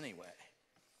use us anyway.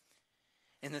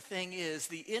 And the thing is,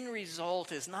 the end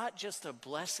result is not just a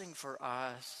blessing for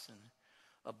us and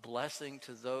a blessing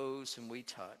to those whom we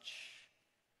touch.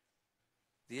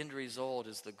 The end result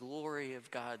is the glory of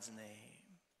God's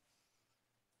name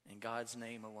and God's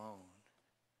name alone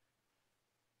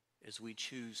as we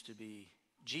choose to be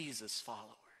Jesus followers,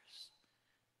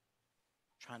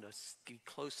 trying to get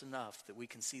close enough that we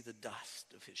can see the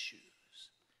dust of his shoes.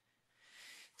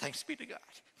 Thanks be to God.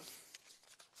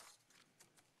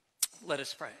 Let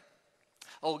us pray.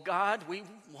 Oh God, we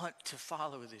want to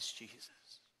follow this Jesus.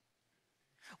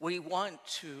 We want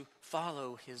to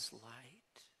follow his light.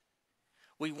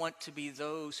 We want to be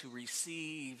those who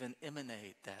receive and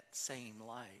emanate that same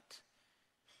light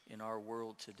in our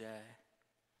world today.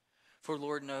 For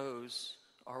Lord knows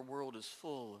our world is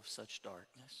full of such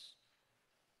darkness.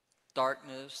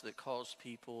 Darkness that calls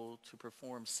people to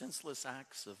perform senseless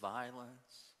acts of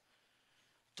violence.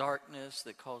 Darkness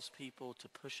that calls people to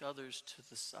push others to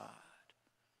the side.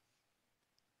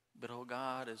 But, oh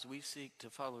God, as we seek to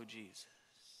follow Jesus,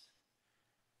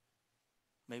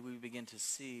 may we begin to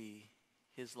see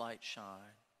his light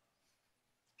shine.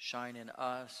 Shine in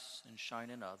us and shine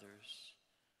in others,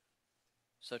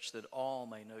 such that all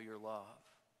may know your love.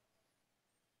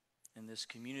 And this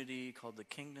community called the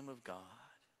kingdom of God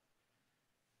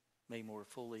may more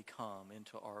fully come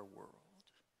into our world.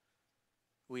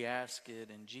 We ask it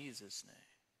in Jesus'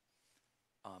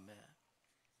 name. Amen.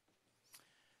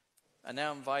 I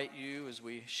now invite you, as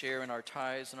we share in our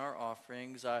tithes and our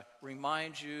offerings, I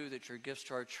remind you that your gifts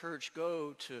to our church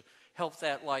go to help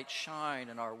that light shine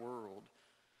in our world.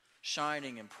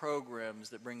 shining in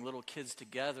programs that bring little kids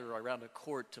together around a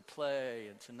court to play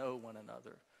and to know one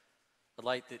another. A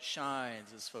light that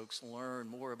shines as folks learn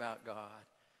more about God,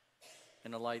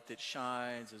 and a light that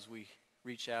shines as we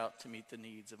reach out to meet the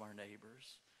needs of our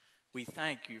neighbors. We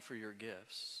thank you for your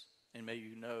gifts, and may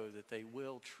you know that they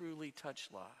will truly touch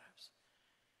lives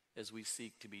as we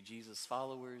seek to be Jesus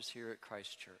followers here at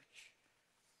Christ Church.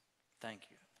 Thank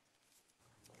you.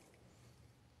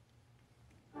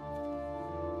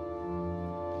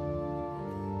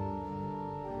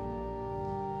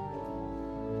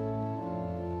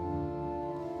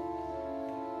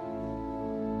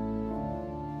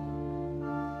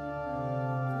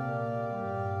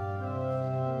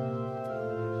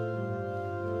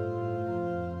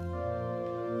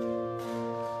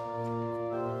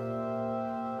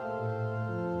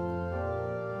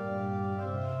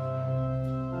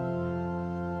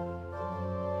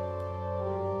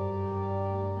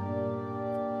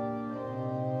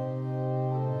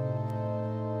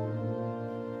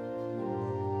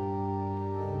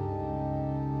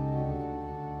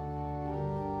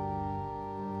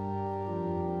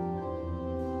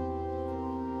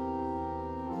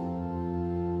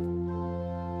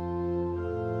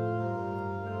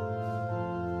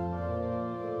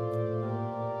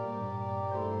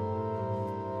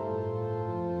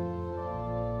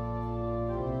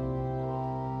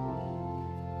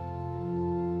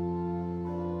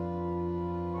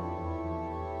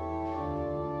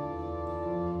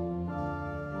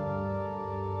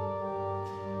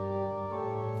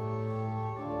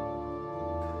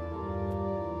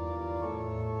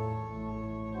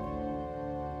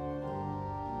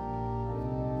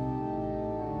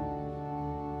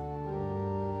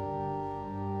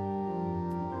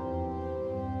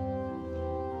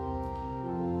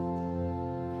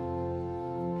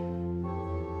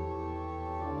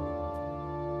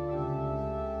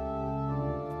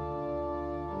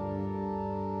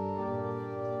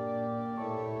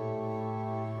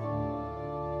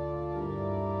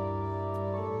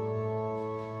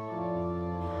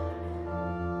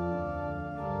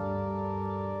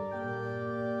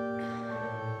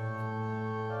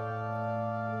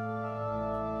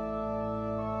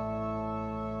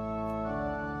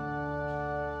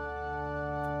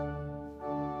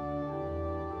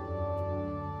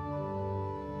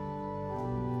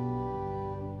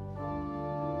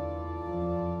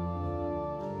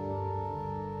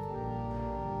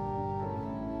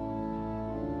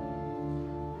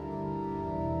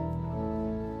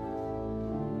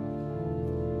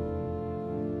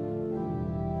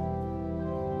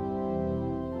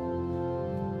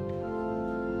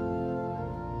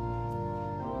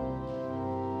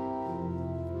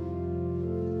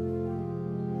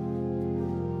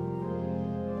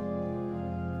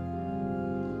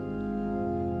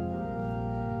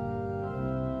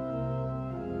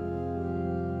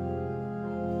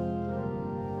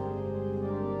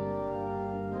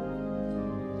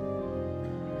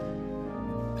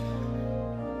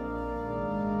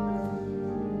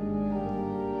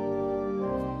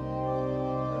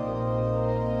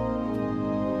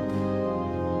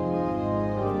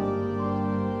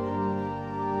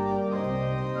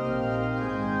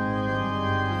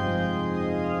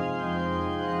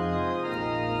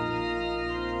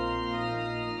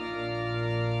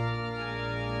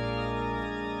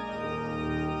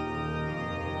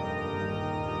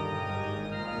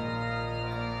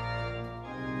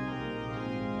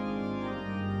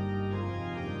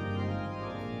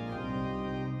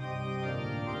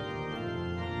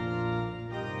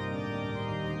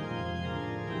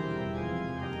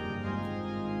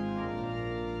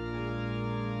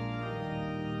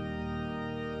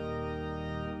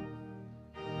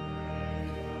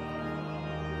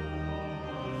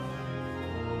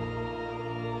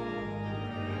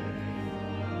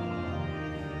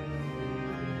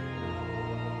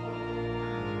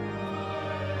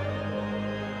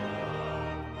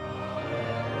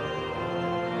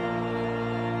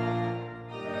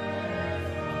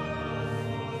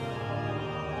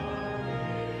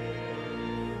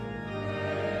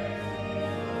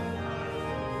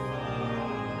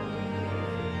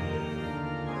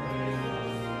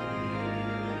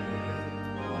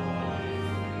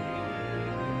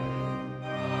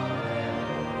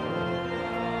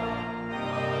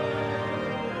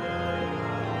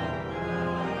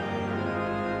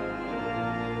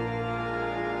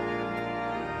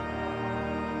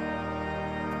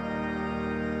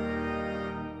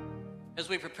 As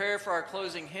we prepare for our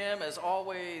closing hymn, as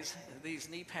always, these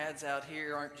knee pads out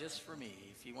here aren't just for me.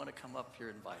 If you want to come up, you're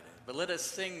invited. But let us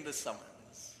sing the summons.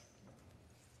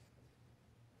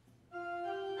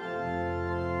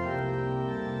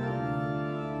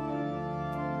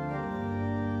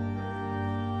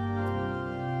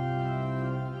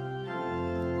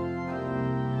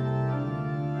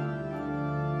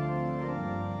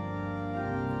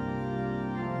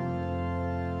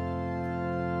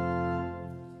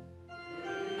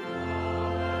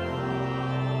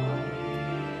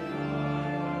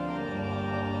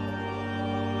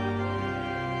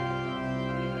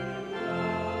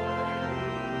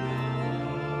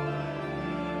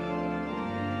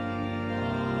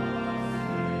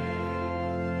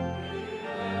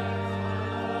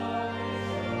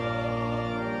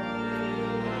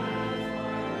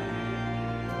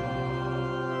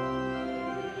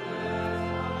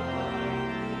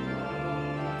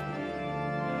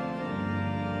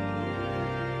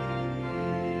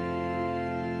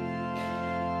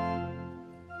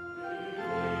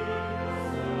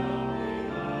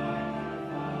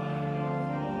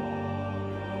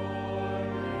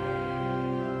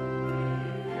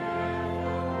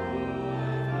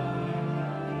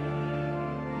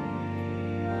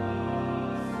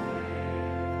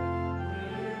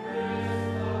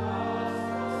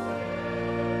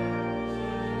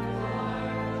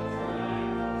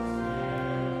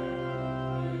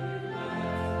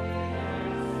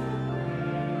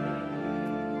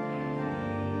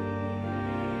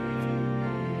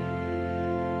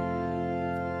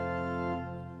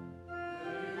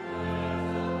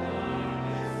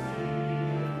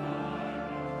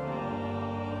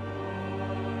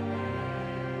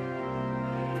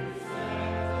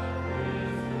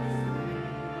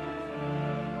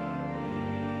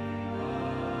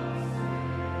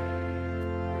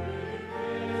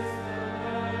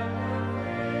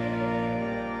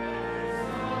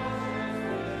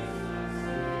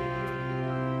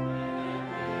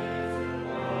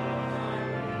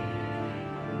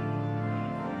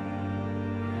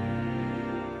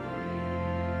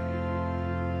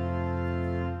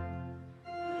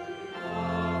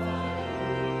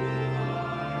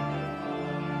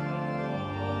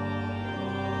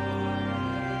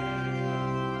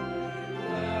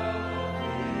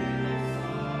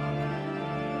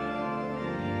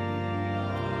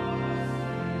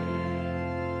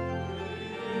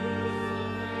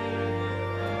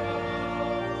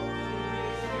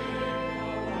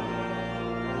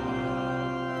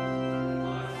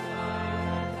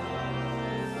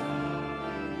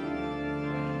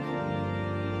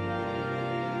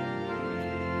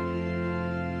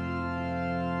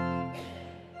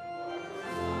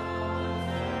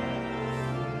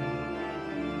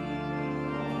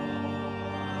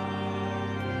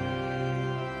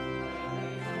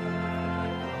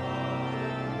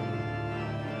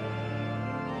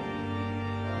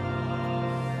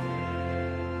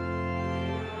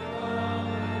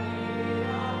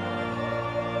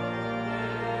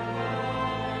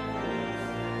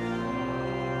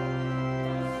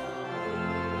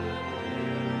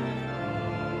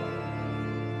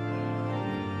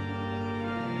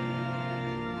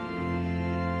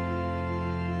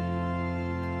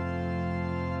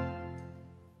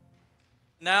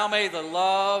 Now may the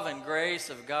love and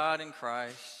grace of God in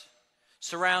Christ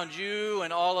surround you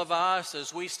and all of us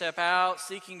as we step out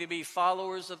seeking to be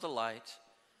followers of the light,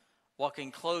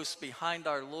 walking close behind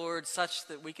our Lord such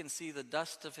that we can see the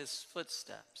dust of his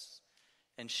footsteps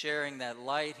and sharing that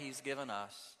light he's given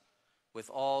us with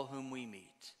all whom we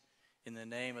meet. In the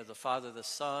name of the Father, the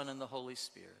Son, and the Holy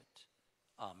Spirit.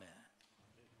 Amen.